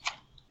place.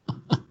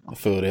 I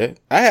feel that.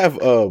 I have,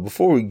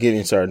 before we get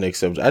into our next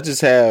subject, I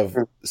just have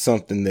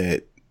something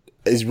that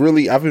is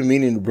really, I've been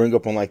meaning to bring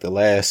up on like the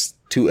last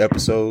 2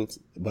 episodes,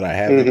 but I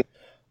haven't.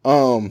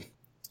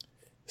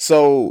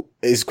 So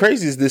as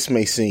crazy as this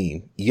may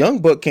seem, Young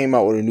Buck came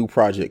out with a new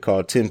project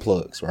called 10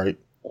 Plugs, right?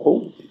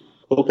 Oh,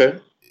 okay.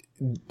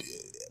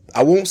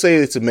 I won't say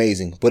it's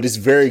amazing, but it's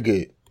very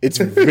good. It's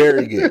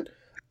very good.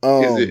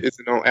 Is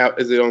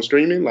it on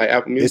streaming, like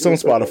Apple Music? It's on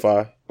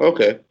Spotify.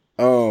 Okay.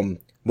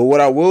 But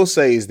what I will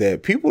say is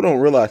that people don't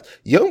realize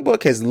Young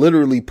Buck has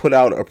literally put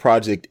out a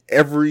project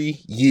every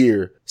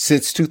year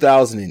since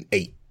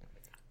 2008.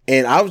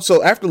 And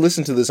so after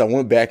listening to this, I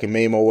went back and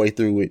made my way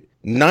through it.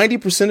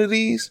 90% of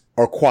these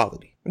are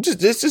quality. I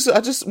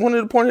just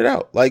wanted to point it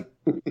out. Like,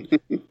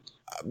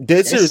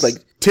 dead serious, like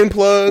 10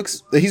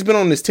 plugs. He's been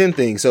on this 10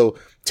 thing. So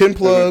 10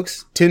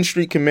 plugs, 10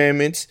 street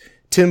commandments,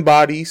 10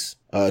 bodies,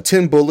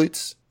 10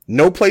 bullets,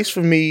 no place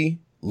for me,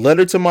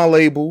 letter to my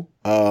label.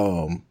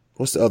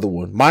 What's the other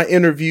one? My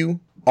interview.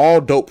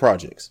 All dope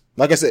projects.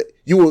 Like I said,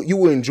 you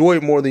will enjoy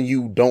it more than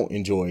you don't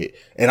enjoy it.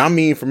 And I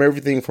mean from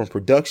everything from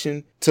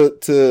production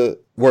to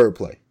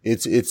wordplay.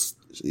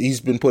 He's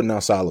been putting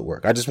out solid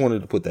work. I just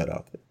wanted to put that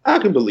out there. I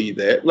can believe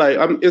that. Like,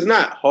 it's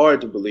not hard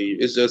to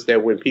believe. It's just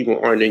that when people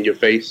aren't in your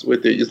face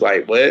with it, it's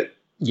like, what?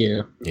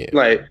 Yeah.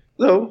 Like,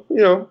 so,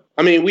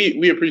 I mean,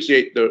 we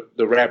appreciate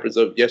the rappers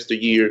of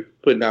yesteryear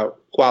putting out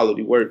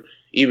quality work,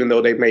 even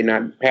though they may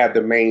not have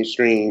the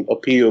mainstream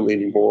appeal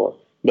anymore.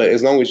 But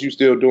as long as you're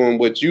still doing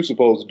what you're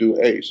supposed to do,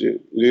 hey,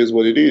 shit, it is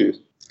what it is.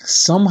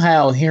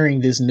 Somehow hearing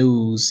this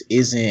news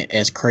isn't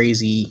as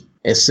crazy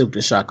as Silk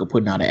the Shocker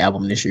putting out an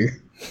album this year.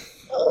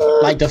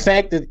 Like the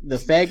fact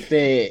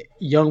that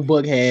Young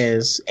Buck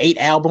has 8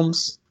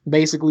 albums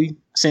basically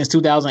since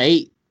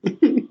 2008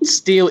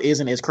 still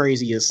isn't as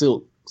crazy as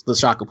Silk the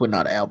Shocker putting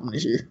out an album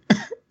this year.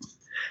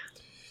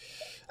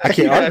 I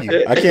can't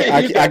argue.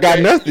 I got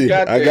nothing.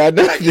 I got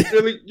nothing.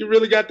 Like, you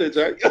really got that,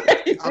 Jack.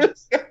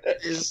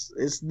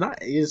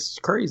 It's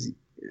crazy.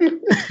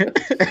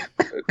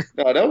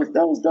 No, that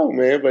was dope,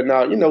 man. But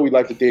now, we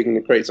like to dig in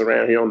the crates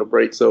around here on the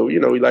break. So, we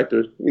like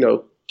to,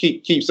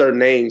 keep certain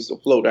names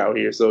afloat out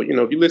here. So, if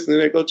you're listening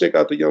to that, go check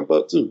out the Young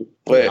Buck too.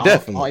 But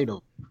definitely.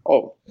 Just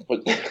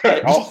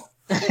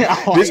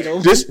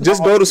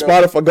go to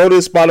Spotify. Go to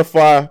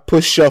Spotify,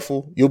 push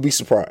shuffle. You'll be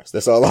surprised.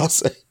 That's all I'll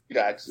say.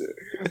 Gotcha.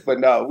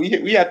 But no,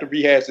 we have to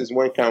rehash this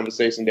one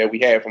conversation that we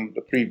had from the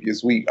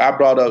previous week. I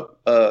brought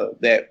up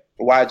that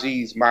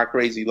YG's My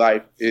Krazy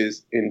Life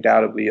is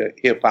undoubtedly a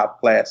hip hop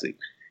classic,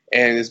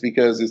 and it's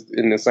because it's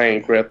in the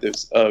same breath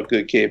as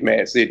Good Kid,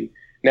 Mad City.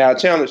 Now, I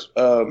challenge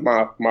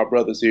my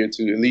brothers here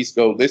to at least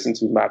go listen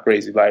to My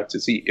Krazy Life to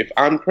see if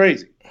I'm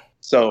crazy.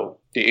 So,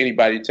 did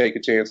anybody take a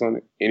chance on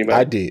it?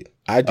 Anybody?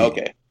 I did.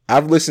 Okay.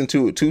 I've listened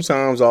to it 2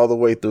 times all the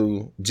way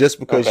through just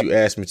because you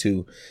asked me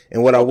to.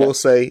 And what I will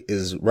say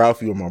is,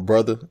 Ralph, you're my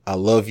brother. I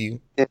love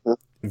you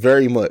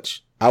very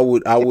much. I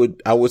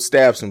would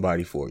stab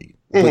somebody for you.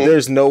 But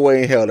there's no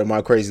way in hell that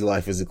My Krazy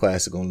Life is a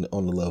classic on the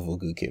level of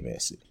Good Kid,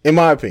 Mad City, in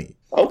my opinion.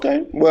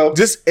 Okay, well,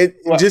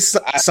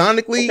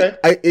 sonically,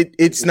 okay.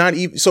 It's not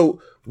even.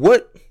 So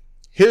what?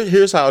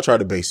 Here's how I try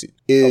to base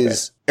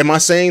it. Am I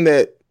saying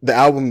that the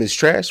album is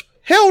trash?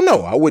 Hell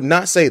no, I would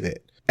not say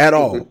that at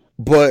all.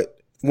 But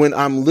when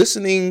I'm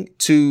listening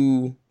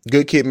to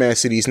Good Kid, Mad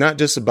City, it's not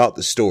just about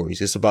the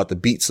stories. It's about the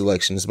beat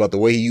selection. It's about the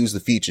way he used the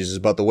features. It's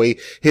about the way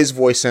his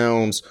voice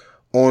sounds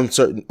on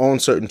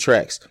certain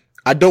tracks.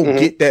 I don't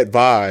get that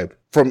vibe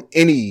from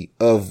any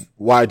of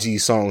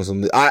YG's songs.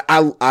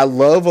 I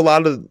love a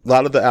lot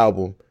of the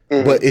album,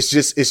 but it's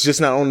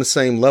just not on the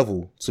same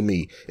level to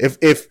me.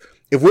 If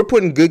we're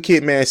putting Good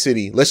Kid, Mad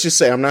City, let's just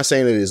say, I'm not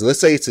saying it is.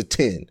 Let's say it's a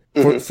 10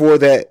 for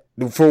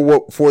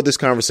this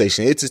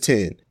conversation. It's a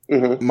 10.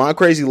 My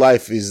Krazy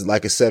Life is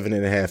like a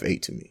 7.5,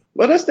 8 to me.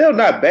 Well, that's still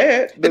not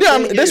bad.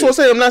 That's what I'm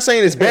saying. I'm not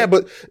saying it's bad,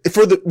 but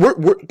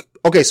we're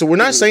okay. So we're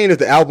not saying that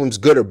the album's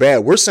good or bad.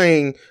 We're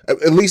saying,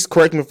 at least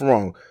correct me if I'm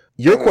wrong.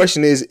 Your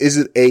question is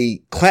it a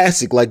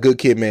classic like Good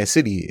Kid, Mad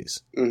City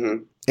is?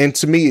 And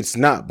to me, it's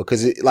not,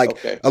 because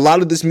a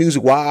lot of this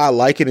music, while I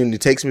like it and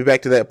it takes me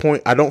back to that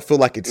point, I don't feel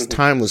like it's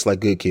timeless like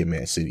Good Kid,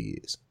 Mad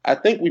City is. I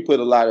think we put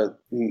a lot of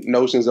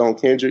notions on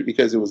Kendrick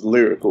because it was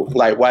lyrical.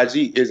 Like,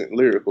 YG isn't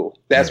lyrical.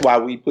 That's why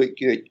we put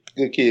Good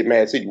Kid,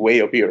 Mad City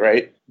way up here,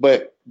 right?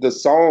 But the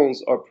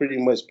songs are pretty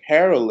much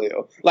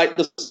parallel. Like,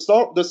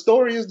 the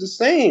story is the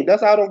same.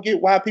 That's how I don't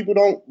get why people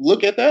don't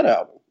look at that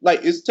album.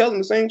 Like, it's telling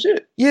the same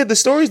shit. Yeah, the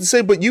story's the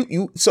same, but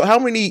so how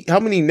many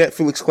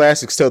Netflix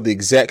classics tell the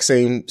exact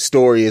same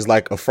story as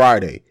like a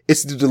Friday?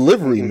 It's the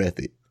delivery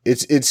method.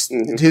 It's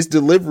his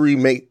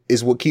delivery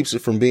is what keeps it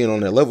from being on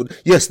that level.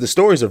 Yes, the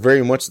stories are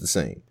very much the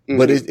same,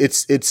 but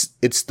it's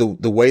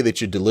the way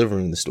that you're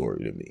delivering the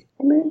story to me.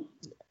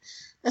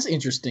 That's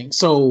interesting.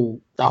 So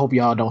I hope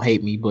y'all don't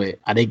hate me, but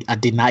I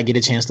did not get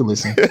a chance to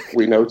listen.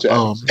 We know,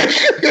 Johnny.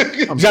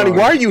 Johnny,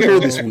 why are you here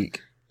this week?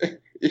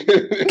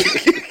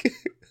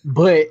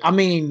 But I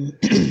mean,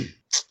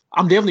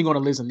 I'm definitely going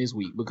to listen this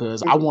week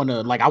because I want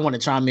to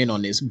chime in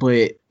on this.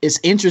 But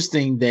it's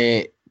interesting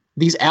that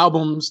these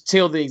albums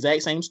tell the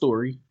exact same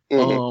story.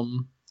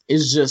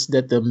 It's just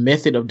that the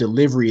method of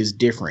delivery is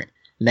different.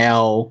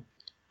 Now,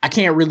 I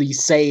can't really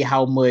say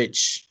how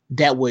much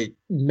that would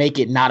make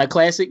it not a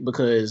classic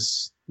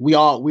because we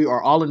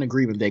are all in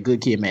agreement that Good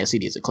Kid, Mad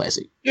City is a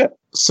classic. Yeah.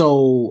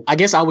 So I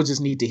guess I would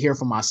just need to hear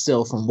from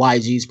myself, from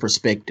YG's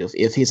perspective,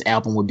 if his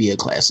album would be a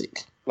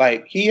classic.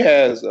 Like, he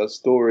has a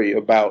story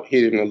about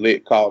hitting a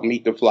lick called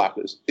Meet the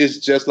Flockers. It's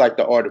just like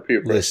the Art of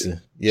Peer Pressure.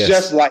 Listen, yes.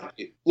 Just like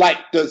it. Like,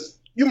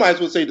 you might as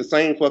well say the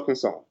same fucking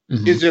song.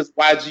 It's just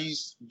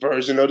YG's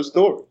version of the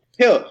story.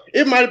 Hell,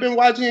 it might have been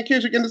YG and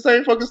Kendrick in the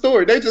same fucking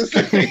story. They just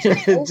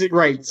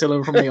right,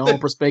 telling from their own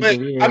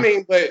perspective.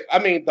 But, I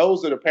mean,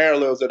 those are the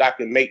parallels that I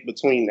can make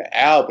between the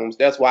albums.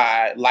 That's why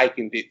I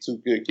likened it to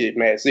Good Kid,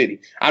 Mad City.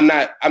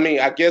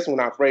 I guess when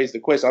I phrase the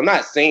question, I'm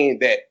not saying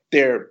that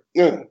they're,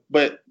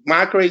 but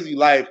My Krazy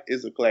Life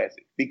is a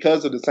classic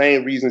because of the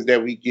same reasons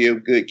that we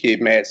give Good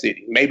Kid, Mad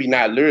City. Maybe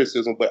not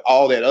lyricism, but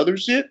all that other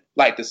shit,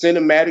 like the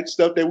cinematic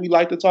stuff that we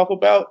like to talk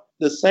about.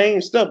 The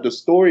same stuff, the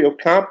story of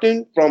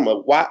Compton from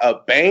a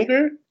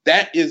banger,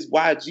 that is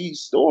YG's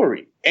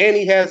story. And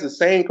he has the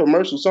same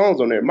commercial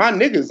songs on there. My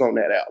nigga's on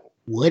that album.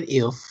 What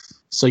if,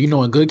 so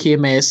in Good Kid,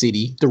 Mad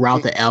City,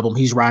 throughout the album,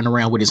 he's riding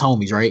around with his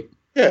homies, right?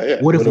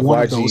 Yeah. What if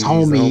one of those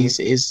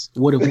homies is,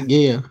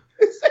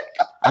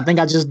 I think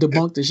I just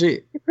debunked the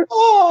shit.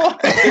 Oh,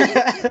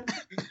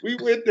 we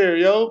went there,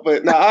 yo.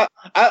 But no,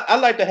 I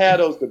like to have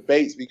those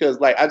debates because,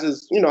 like, I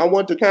just, I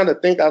want to kind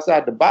of think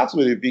outside the box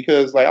with it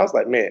because, like, I was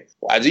like, man,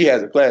 YG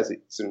has a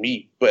classic to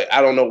me, but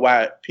I don't know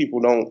why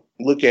people don't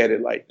look at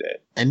it like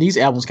that. And these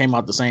albums came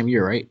out the same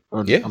year, right?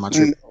 Or yeah. Am I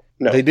tripping?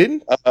 No, they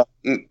didn't.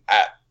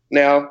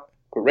 Now,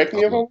 correct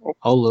me if I'm wrong.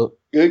 Hold up.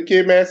 Good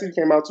Kid, Mad City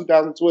came out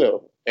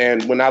 2012.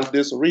 And when I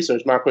did some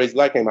research, My Krazy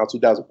Life came out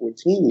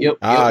 2014. Yep.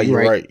 You're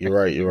right.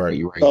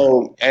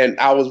 So, and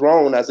I was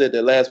wrong when I said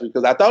that last week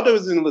because I thought they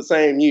was in the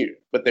same year,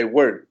 but they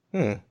weren't.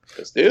 But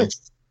still,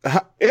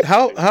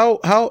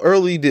 how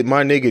early did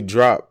My Nigga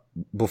drop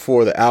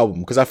before the album?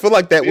 Because I feel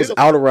like that was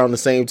out around the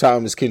same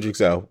time as Kendrick's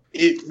album.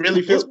 It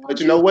really feels. But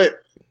you know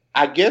what?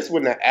 I guess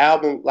when the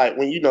album, like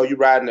when you're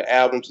riding the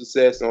album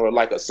success or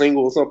like a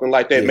single or something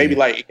like that, maybe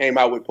like it came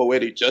out with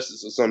Poetic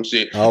Justice or some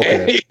shit.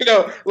 Okay.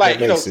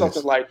 And,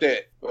 something like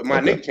that. But My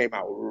Nigga came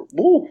out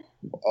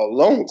a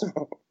long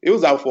time. It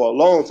was out for a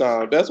long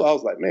time. That's why I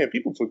was like, man,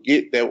 people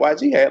forget that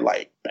YG had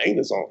like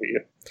bangers on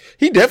here.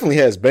 He definitely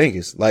has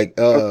bangers. Like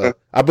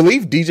I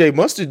believe DJ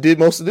Mustard did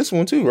most of this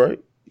one too, right?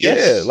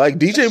 Yes. Yeah, like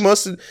DJ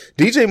Mustard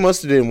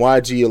and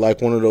YG are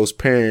like one of those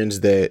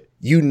pairings that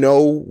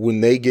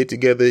when they get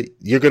together,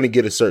 you're gonna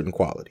get a certain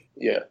quality.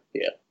 Yeah.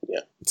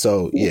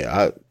 So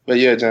but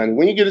yeah, Johnny,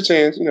 when you get a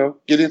chance,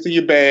 get into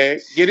your bag.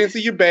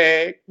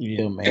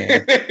 Yeah,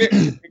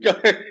 man.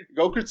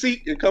 go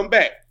critique and come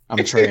back.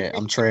 I'm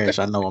trash.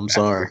 I know. I'm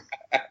sorry.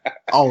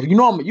 Oh,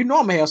 I'm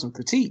gonna have some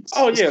critiques.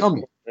 Oh yeah,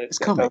 it's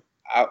coming.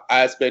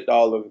 I expect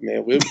all of it,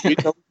 man. We'll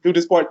do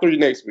this part 3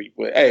 next week.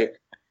 But hey,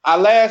 our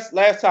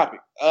last topic.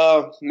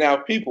 Now,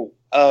 people,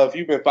 if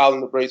you've been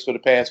following the breaks for the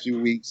past few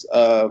weeks,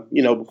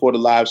 before the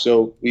live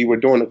show, we were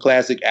doing a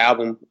classic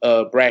album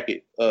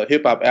bracket,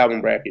 hip hop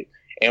album bracket,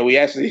 and we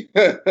actually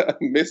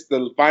missed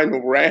the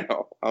final round.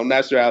 I'm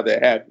not sure how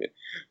that happened,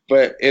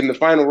 but in the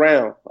final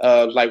round,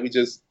 like we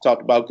just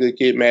talked about, Good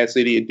Kid, Mad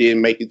City, it did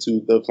make it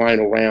to the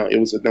final round. It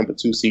was a number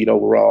 2 seed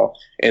overall,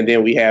 and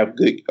then we have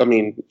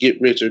Get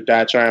Rich or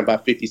Die Trying by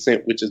 50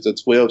 Cent, which is a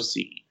 12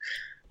 seed.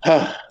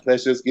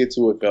 Let's just get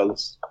to it,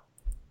 fellas.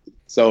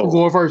 So who's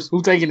going first?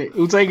 Who's taking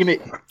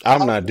it?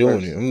 I'm not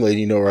doing it. I'm letting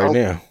you know right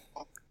now.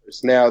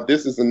 Now,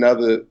 this is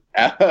another,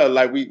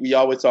 like we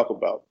always talk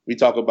about. We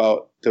talk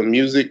about the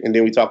music, and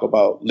then we talk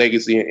about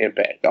legacy and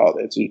impact, all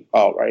that too.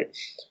 All right.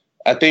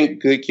 I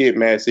think Good Kid,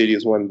 Mad City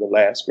is one of the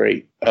last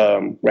great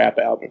rap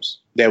albums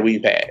that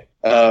we've had.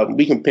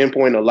 We can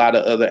pinpoint a lot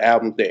of other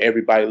albums that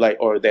everybody like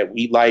or that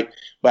we like,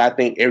 but I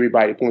think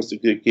everybody points to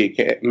Good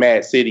Kid,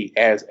 Mad City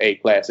as a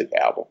classic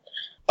album.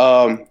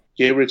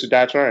 Get Rich or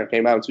Die Trying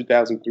came out in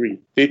 2003.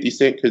 50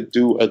 Cent could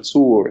do a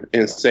tour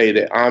and say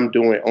that I'm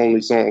doing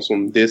only songs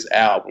from this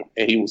album,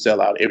 and he will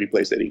sell out every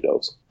place that he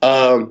goes.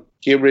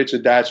 Get Rich or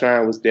Die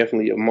Trying was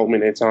definitely a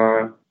moment in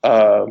time.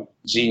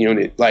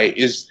 G-Unit, like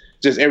it's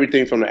just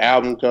everything from the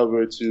album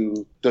cover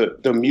to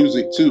the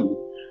music too.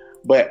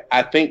 But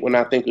I think when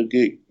I think of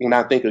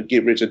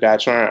Get Rich or Die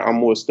Trying, I'm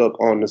more stuck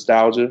on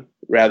nostalgia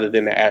rather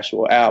than the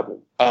actual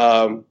album.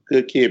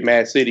 Good Kid,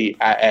 Mad City,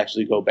 I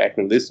actually go back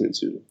and listen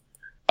to.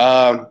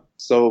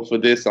 So for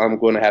this, I'm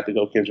going to have to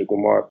go Kendrick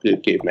Lamar,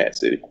 Good Kid, Mad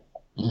City.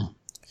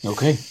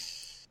 Okay.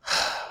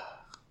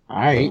 All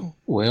right.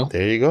 Well,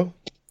 there you go.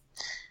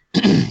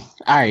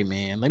 All right,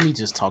 man. Let me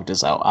just talk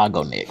this out. I'll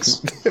go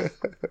next.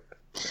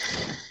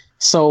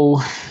 So,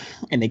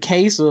 in the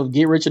case of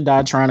Get Rich or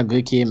Die Trying, A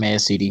Good Kid,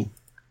 Mad City,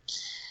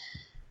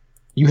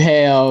 you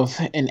have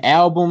an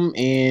album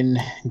in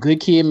Good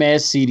Kid,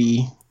 Mad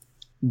City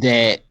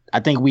that I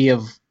think we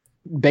have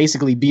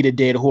basically beat a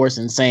dead horse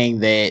in saying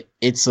that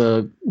it's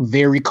a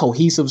very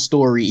cohesive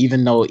story,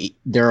 even though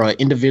there are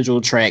individual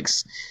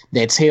tracks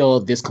that tell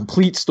this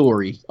complete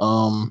story.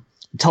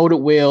 Told it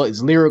well,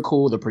 it's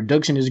lyrical, the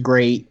production is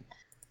great.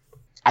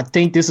 I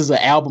think this is an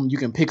album you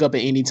can pick up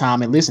at any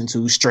time and listen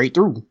to straight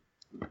through.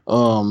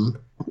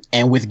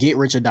 And with Get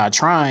Rich or Die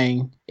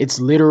Trying, it's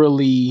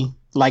literally,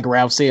 like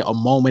Ralph said, a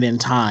moment in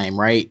time,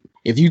 right?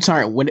 If you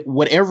turn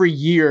whatever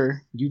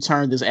year you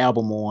turn this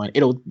album on,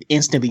 it'll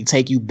instantly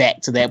take you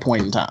back to that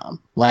point in time.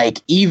 Like,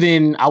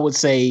 even I would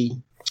say,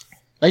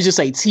 let's just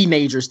say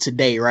teenagers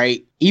today,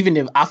 right? Even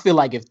if I feel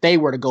like if they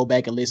were to go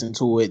back and listen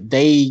to it,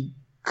 they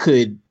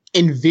could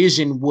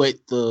envision what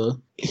the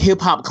hip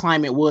hop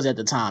climate was at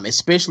the time,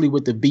 especially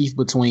with the beef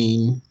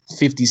between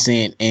 50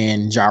 Cent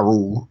and Ja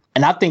Rule.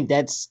 And I think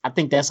that's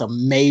a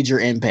major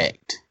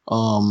impact.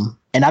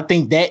 And I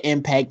think that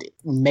impact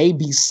may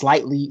be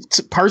slightly,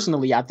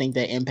 personally, I think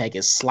that impact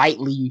is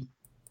slightly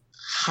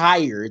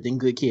higher than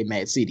Good Kid,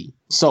 Mad City.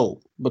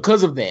 So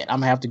because of that,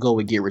 I'm gonna have to go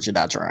with Get Rich or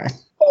Die Trying.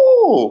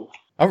 Oh,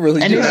 I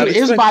really and did not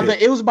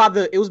expect it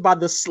was by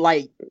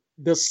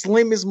the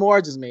slimmest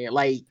margins, man.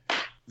 Like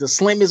the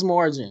slimmest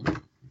margin.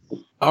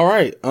 All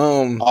right.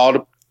 All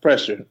the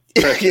pressure.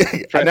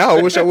 Now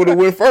I wish I would have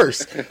went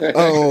first.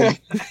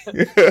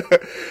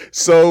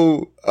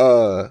 So,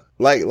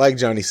 like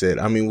Johnny said,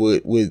 I mean,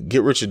 with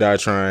Get Rich or Die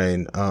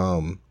Trying,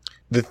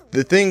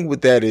 the thing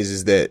with that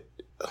is that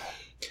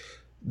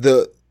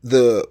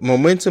the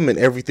momentum and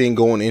everything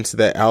going into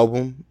that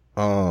album,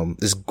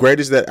 as great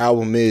as that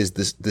album is,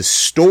 the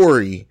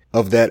story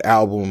of that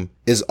album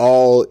is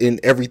all in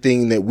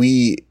everything that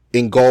we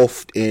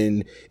engulfed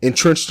and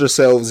entrenched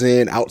ourselves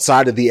in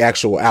outside of the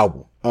actual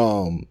album.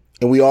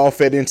 And we all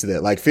fed into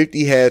that. Like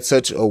 50 had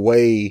such a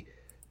way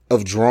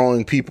of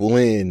drawing people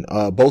in,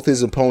 both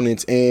his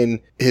opponents and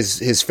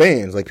his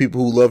fans, like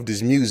people who loved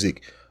his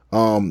music.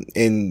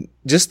 And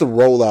just the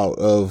rollout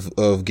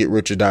of Get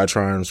Rich or Die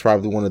Trying was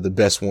probably one of the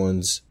best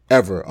ones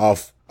ever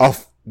off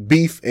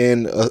Beef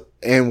and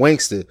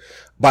Wanksta.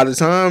 By the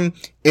time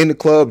In the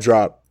Club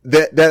dropped,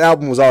 that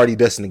album was already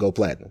destined to go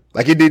platinum.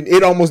 Like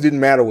it almost didn't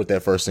matter what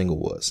that first single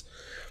was.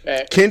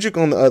 Kendrick,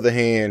 on the other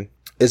hand,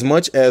 as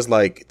much as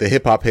like the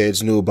hip hop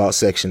heads knew about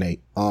Section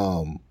 8,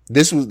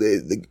 this was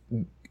the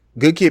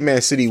Good Kid,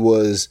 Mad City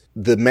was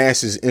the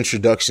masses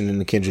introduction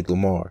into Kendrick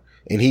Lamar,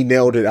 and he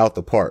nailed it out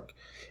the park.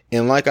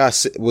 And like I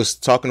was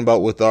talking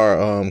about with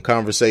our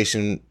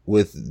conversation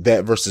with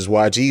that versus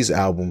YG's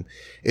album,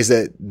 is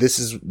that this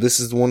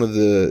is one of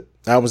the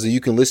albums that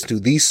you can listen to.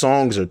 These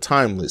songs are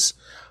timeless.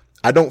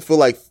 I don't feel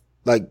like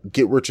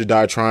Get Rich or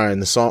Die Trying,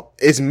 the song,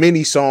 as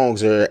many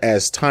songs are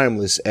as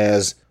timeless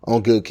as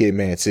on Good Kid,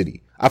 Mad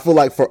City. I feel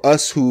like for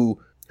us who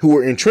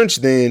were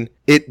entrenched then,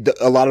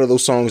 a lot of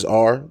those songs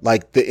are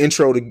like the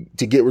intro to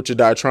Get Rich or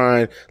Die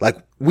Trying. Like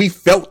we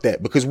felt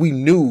that because we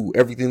knew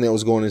everything that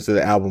was going into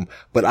the album.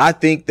 But I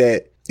think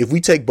that if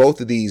we take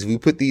both of these, we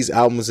put these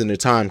albums in a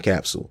time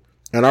capsule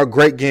and our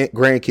great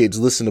grandkids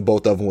listen to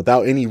both of them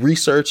without any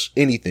research,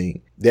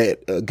 anything,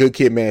 that Good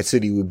Kid, Mad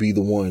City would be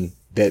the one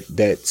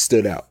that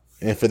stood out.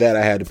 And for that,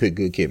 I had to pick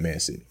Good Kid,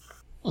 Mad City.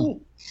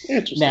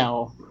 Interesting.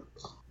 Now,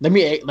 let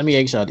me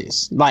ask y'all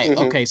this. Like,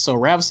 okay, so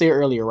Ralph said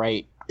earlier,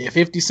 right? If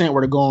 50 Cent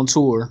were to go on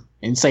tour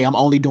and say, I'm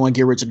only doing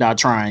Get Rich or Die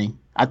Trying,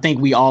 I think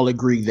we all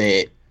agree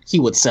that he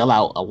would sell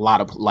out a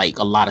lot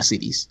of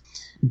cities.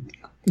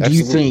 Do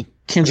you think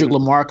Kendrick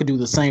Lamar could do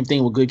the same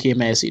thing with Good Kid,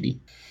 Mad City?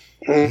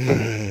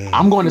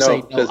 I'm going to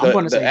say no. I'm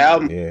going to say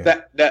album,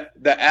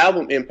 the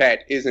album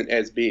impact isn't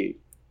as big.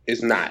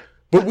 It's not.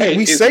 But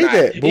we say not.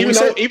 That.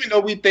 But even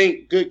though we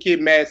think Good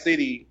Kid, Mad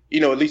City,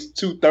 at least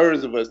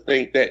 2/3 of us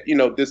think that,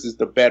 this is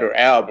the better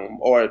album,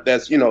 or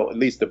that's, at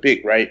least the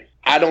pick, right?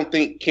 I don't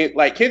think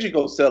Kendrick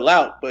will sell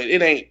out, but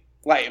it ain't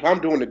like if I'm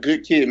doing the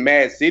Good Kid,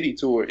 Mad City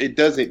tour, it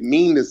doesn't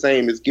mean the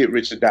same as Get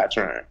Rich or Die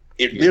Trying.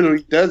 It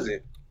literally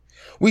doesn't.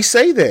 We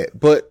say that,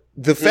 but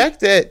the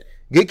fact that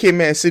Good Kid,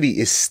 Mad City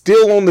is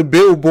still on the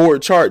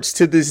Billboard charts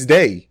to this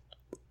day,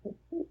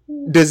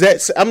 does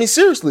that, I mean,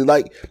 seriously,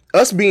 like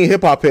us being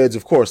hip hop heads,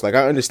 of course, like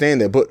I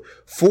understand that, but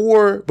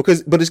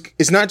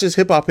it's not just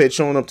hip hop heads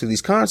showing up to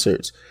these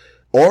concerts.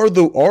 Would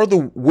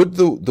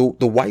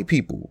the white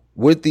people,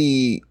 would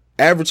the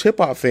average hip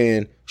hop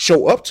fan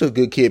show up to a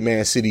Good Kid,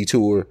 Mad City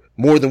tour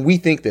more than we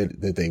think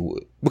that they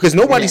would? Because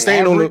nobody's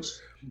staying on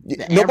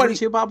the average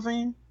hip hop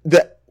fan.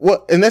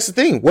 And that's the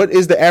thing. What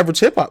is the average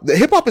hip hop? The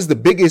hip hop is the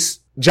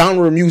biggest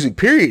genre of music,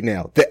 period.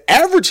 Now, the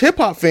average hip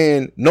hop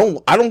fan,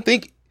 no, I don't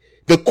think.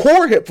 The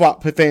core hip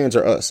hop fans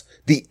are us.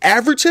 The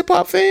average hip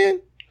hop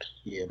fan,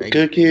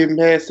 Good Kid,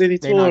 Mad City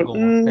tour.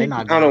 They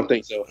not going. I don't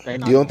think so. You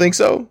don't think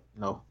so?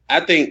 No. I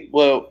think,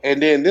 well, and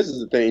then this is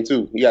the thing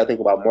too. You gotta think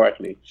about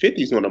marketing.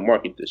 50's gonna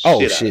market the shit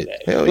out of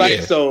that. Hell like,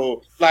 yeah.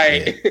 So,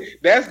 like,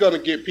 that's gonna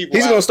get people.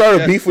 He's gonna start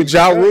a beef with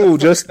Ja Rule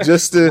just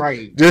to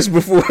Right. just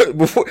before.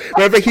 Matter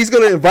of fact, he's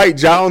gonna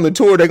invite Ja on the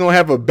tour. They're gonna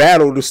have a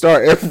battle to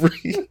start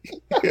every.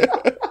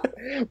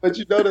 But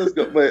you know that's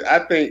good. But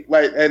I think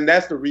like, and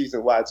that's the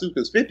reason why too,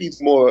 because 50's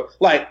more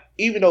like,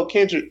 even though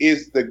Kendrick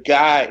is the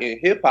guy in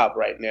hip hop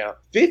right now,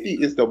 50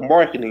 is the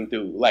marketing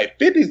dude. Like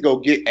 50's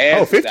gonna get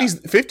ass.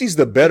 50's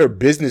the better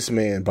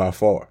businessman by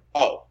far.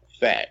 Oh,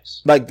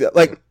 facts. Like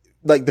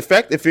the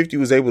fact that 50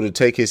 was able to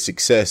take his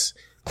success,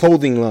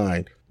 clothing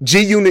line,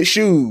 G Unit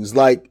shoes,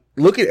 like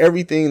look at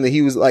everything that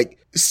he was like.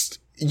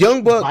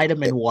 Young Buck,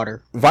 vitamin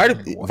water.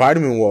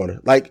 Vitamin water.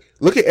 Like,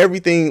 look at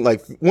everything.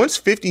 Like,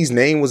 once 50's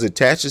name was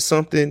attached to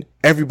something,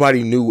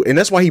 everybody knew, and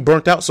that's why he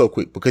burnt out so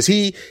quick, because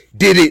he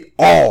did it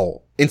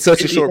all in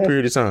such a short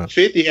period of time.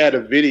 50 had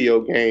a video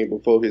game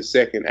before his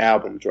second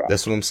album dropped.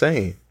 That's what I'm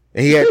saying.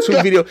 And he had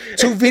two video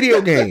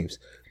games.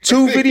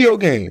 Two video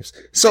games.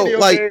 So video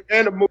like, game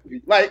and a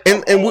movie. Like,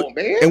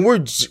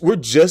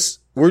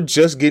 we're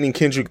just getting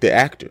Kendrick the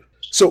actor.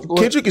 So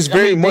Kendrick is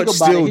very much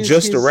still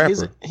just a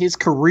rapper. His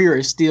career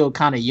is still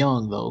kind of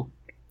young, though.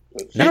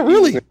 Not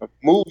really. A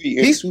movie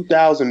in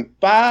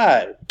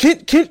 2005. And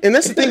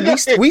that's the thing.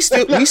 We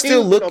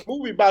still look a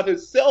movie about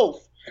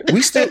himself.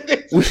 We still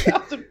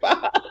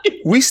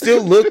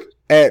look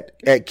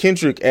at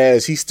Kendrick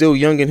as he's still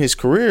young in his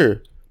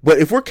career. But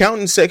if we're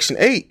counting Section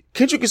 8,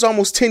 Kendrick is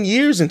almost 10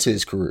 years into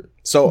his career.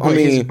 So but I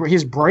mean,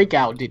 his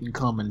breakout didn't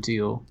come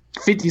until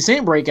 50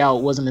 Cent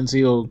breakout wasn't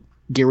until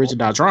Get Rich or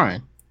Die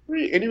Trying.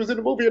 And he was in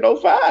the movie in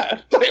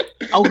 05.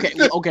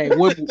 Okay.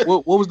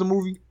 What was the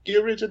movie?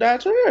 Get Rich or Die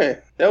Trying.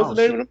 That was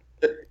the name of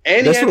the.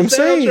 And that's what I'm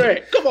saying.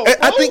 Come on,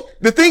 I think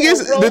the thing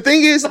is,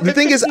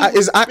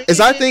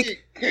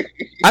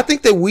 I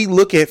think that we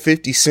look at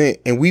 50 Cent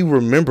and we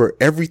remember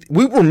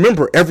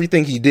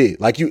everything he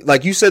did. Like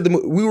you said,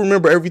 we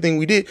remember everything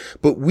we did,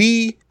 but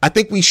I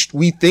think we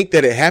think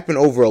that it happened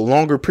over a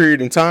longer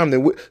period in time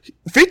than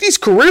 50's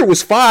career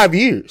was 5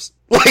 years.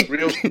 Like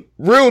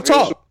real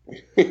talk.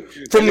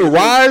 From the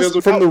rise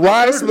to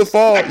the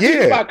fall,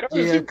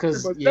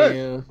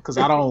 because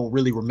I don't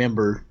really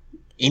remember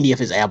any of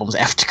his albums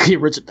after Get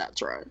Rich or Die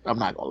Trying. I'm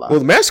not gonna lie. Well,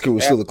 The Massacre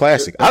was still a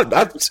classic. I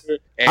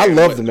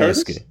love The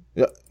Massacre.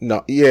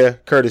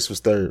 Curtis was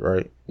third,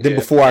 right? Then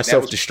Before I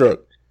Self-Destruct.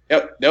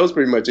 That was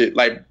pretty much it.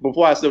 Like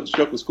Before I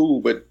Self-Destruct was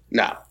cool, but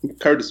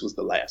Curtis was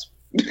the last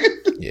one.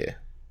 Yeah.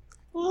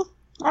 Well,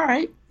 all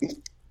right.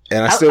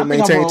 And I still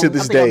maintain to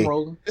this day,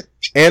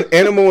 and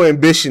Animal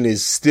Ambition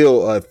is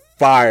still a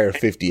fire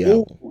 50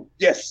 album. Ooh,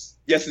 yes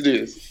it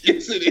is.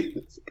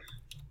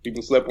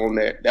 People slept on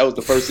that. That was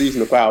the first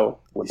season of Power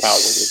when Power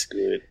was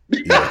good.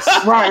 Yes.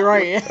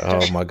 right.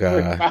 Oh my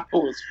god.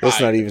 Let's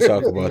not even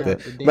talk about that.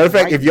 Matter of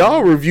fact, if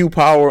y'all review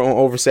Power on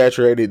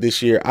Oversaturated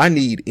this year, I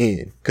need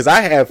in, because I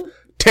have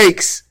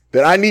takes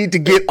that I need to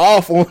get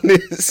off on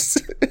this.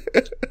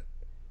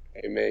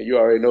 Hey man, you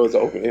already know it's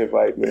an open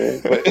invite,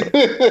 man. But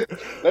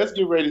let's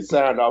get ready to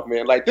sign off,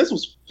 man. Like this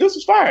was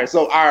fire.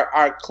 So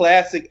our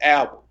classic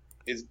album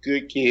is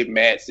Good Kid,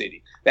 Mad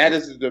City. That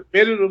is a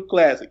definitive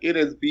classic. It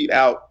has beat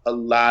out a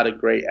lot of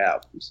great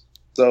albums.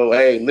 So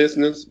hey,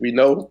 listeners, we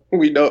know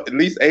at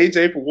least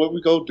AJ for what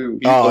we go do.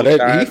 He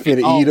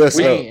finna eat us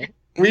up.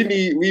 We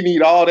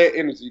need all that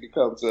energy to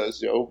come to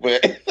us, yo.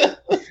 But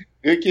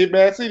Good Kid,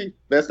 Mad City,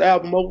 best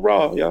album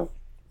overall, yo.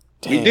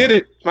 Damn. We did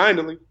it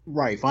finally.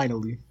 Right,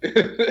 finally.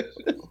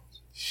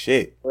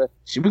 Shit. We're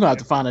gonna have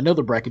to find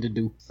another bracket to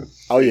do.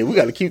 Oh yeah, we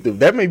gotta keep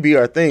that may be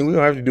our thing. We're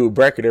gonna have to do a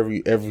bracket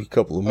every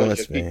couple of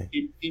months, man.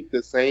 Keep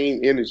the same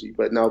energy,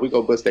 but no, we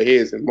gonna bust their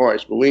heads in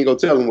March, but we ain't gonna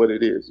tell them what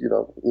it is,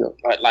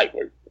 like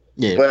work.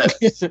 Yeah. But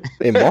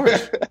in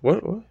March?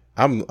 What?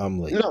 I'm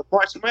late.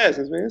 March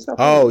Madness, man.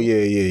 Oh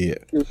yeah.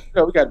 We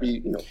gotta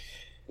be,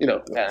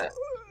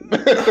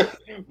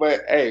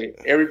 But hey,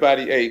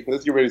 everybody,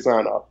 let's get ready to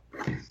sign off.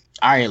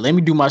 All right, let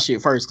me do my shit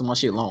first because my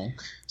shit long.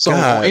 So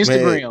on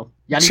Instagram,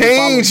 y'all need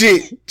change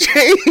it.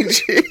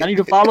 Y'all need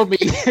to follow me.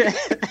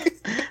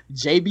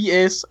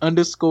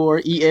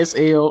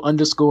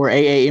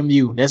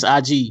 JBS_ESL_AAMU. That's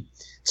IG.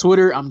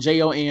 Twitter, I'm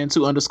JON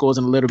 2 underscores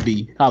and the letter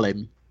B. Holla at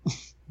me.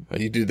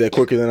 You did that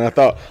quicker than I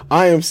thought.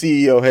 I am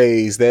CEO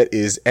Haize. That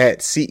is at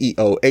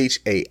CEOHAIZE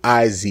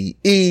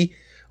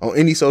on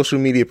any social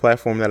media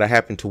platform that I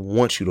happen to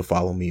want you to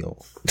follow me on.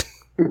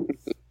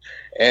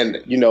 And,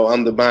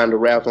 I'm the Behind the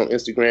Raps on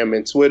Instagram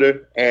and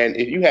Twitter. And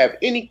if you have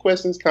any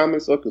questions,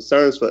 comments, or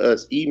concerns for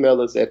us,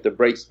 email us at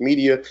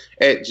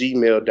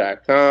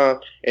thebreaksmedia@gmail.com.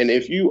 And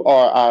if you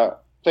are our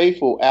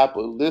faithful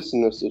Apple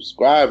listener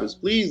subscribers,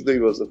 please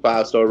leave us a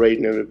 5-star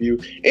rating and review.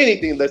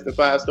 Anything less than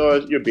 5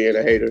 stars, you're being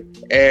a hater.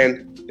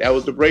 And that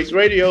was The Breaks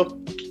Radio.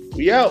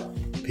 We out.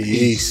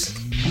 Peace.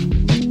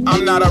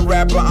 I'm not a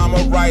rapper, I'm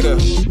a writer.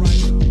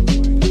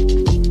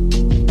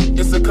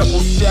 It's a couple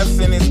chefs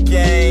in this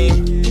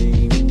game.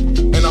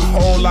 And a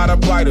whole lot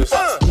of writers.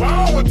 What's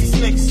wrong with these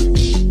niggas?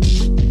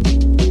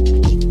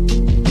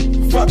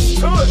 Fuck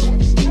to it.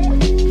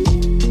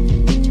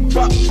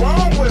 Fuck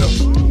wrong with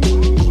them.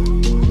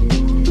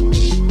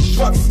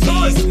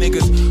 These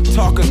niggas,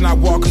 talkers, not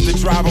walkers. The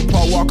driver,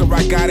 Paul Walker,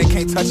 I got it.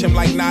 Can't touch him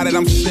like Nada.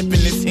 I'm sipping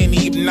this Henny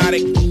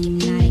hypnotic.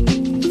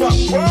 Fuck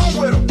wrong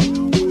with him?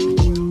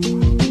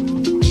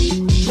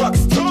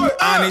 Fuck's to it.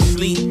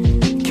 Honestly,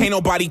 can't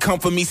nobody come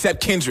for me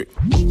except Kendrick.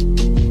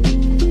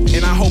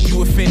 And I hope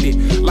you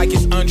offended, like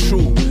it's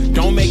untrue.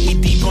 Don't make me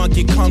debunk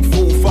your kung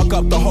fu. Fuck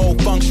up the whole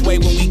feng shui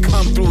when we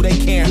come through. They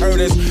can't hurt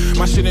us.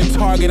 My shit in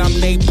Target, I'm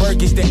Nate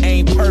Burgess, that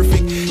ain't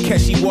perfect.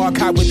 Catchy walk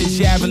high with the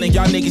javelin.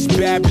 Y'all niggas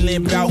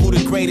babbling about who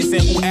the greatest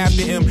and who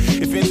after him.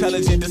 If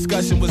intelligent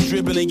discussion was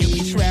dribbling, you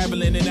be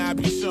traveling and I'd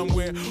be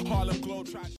somewhere. Harlem Globetrotters.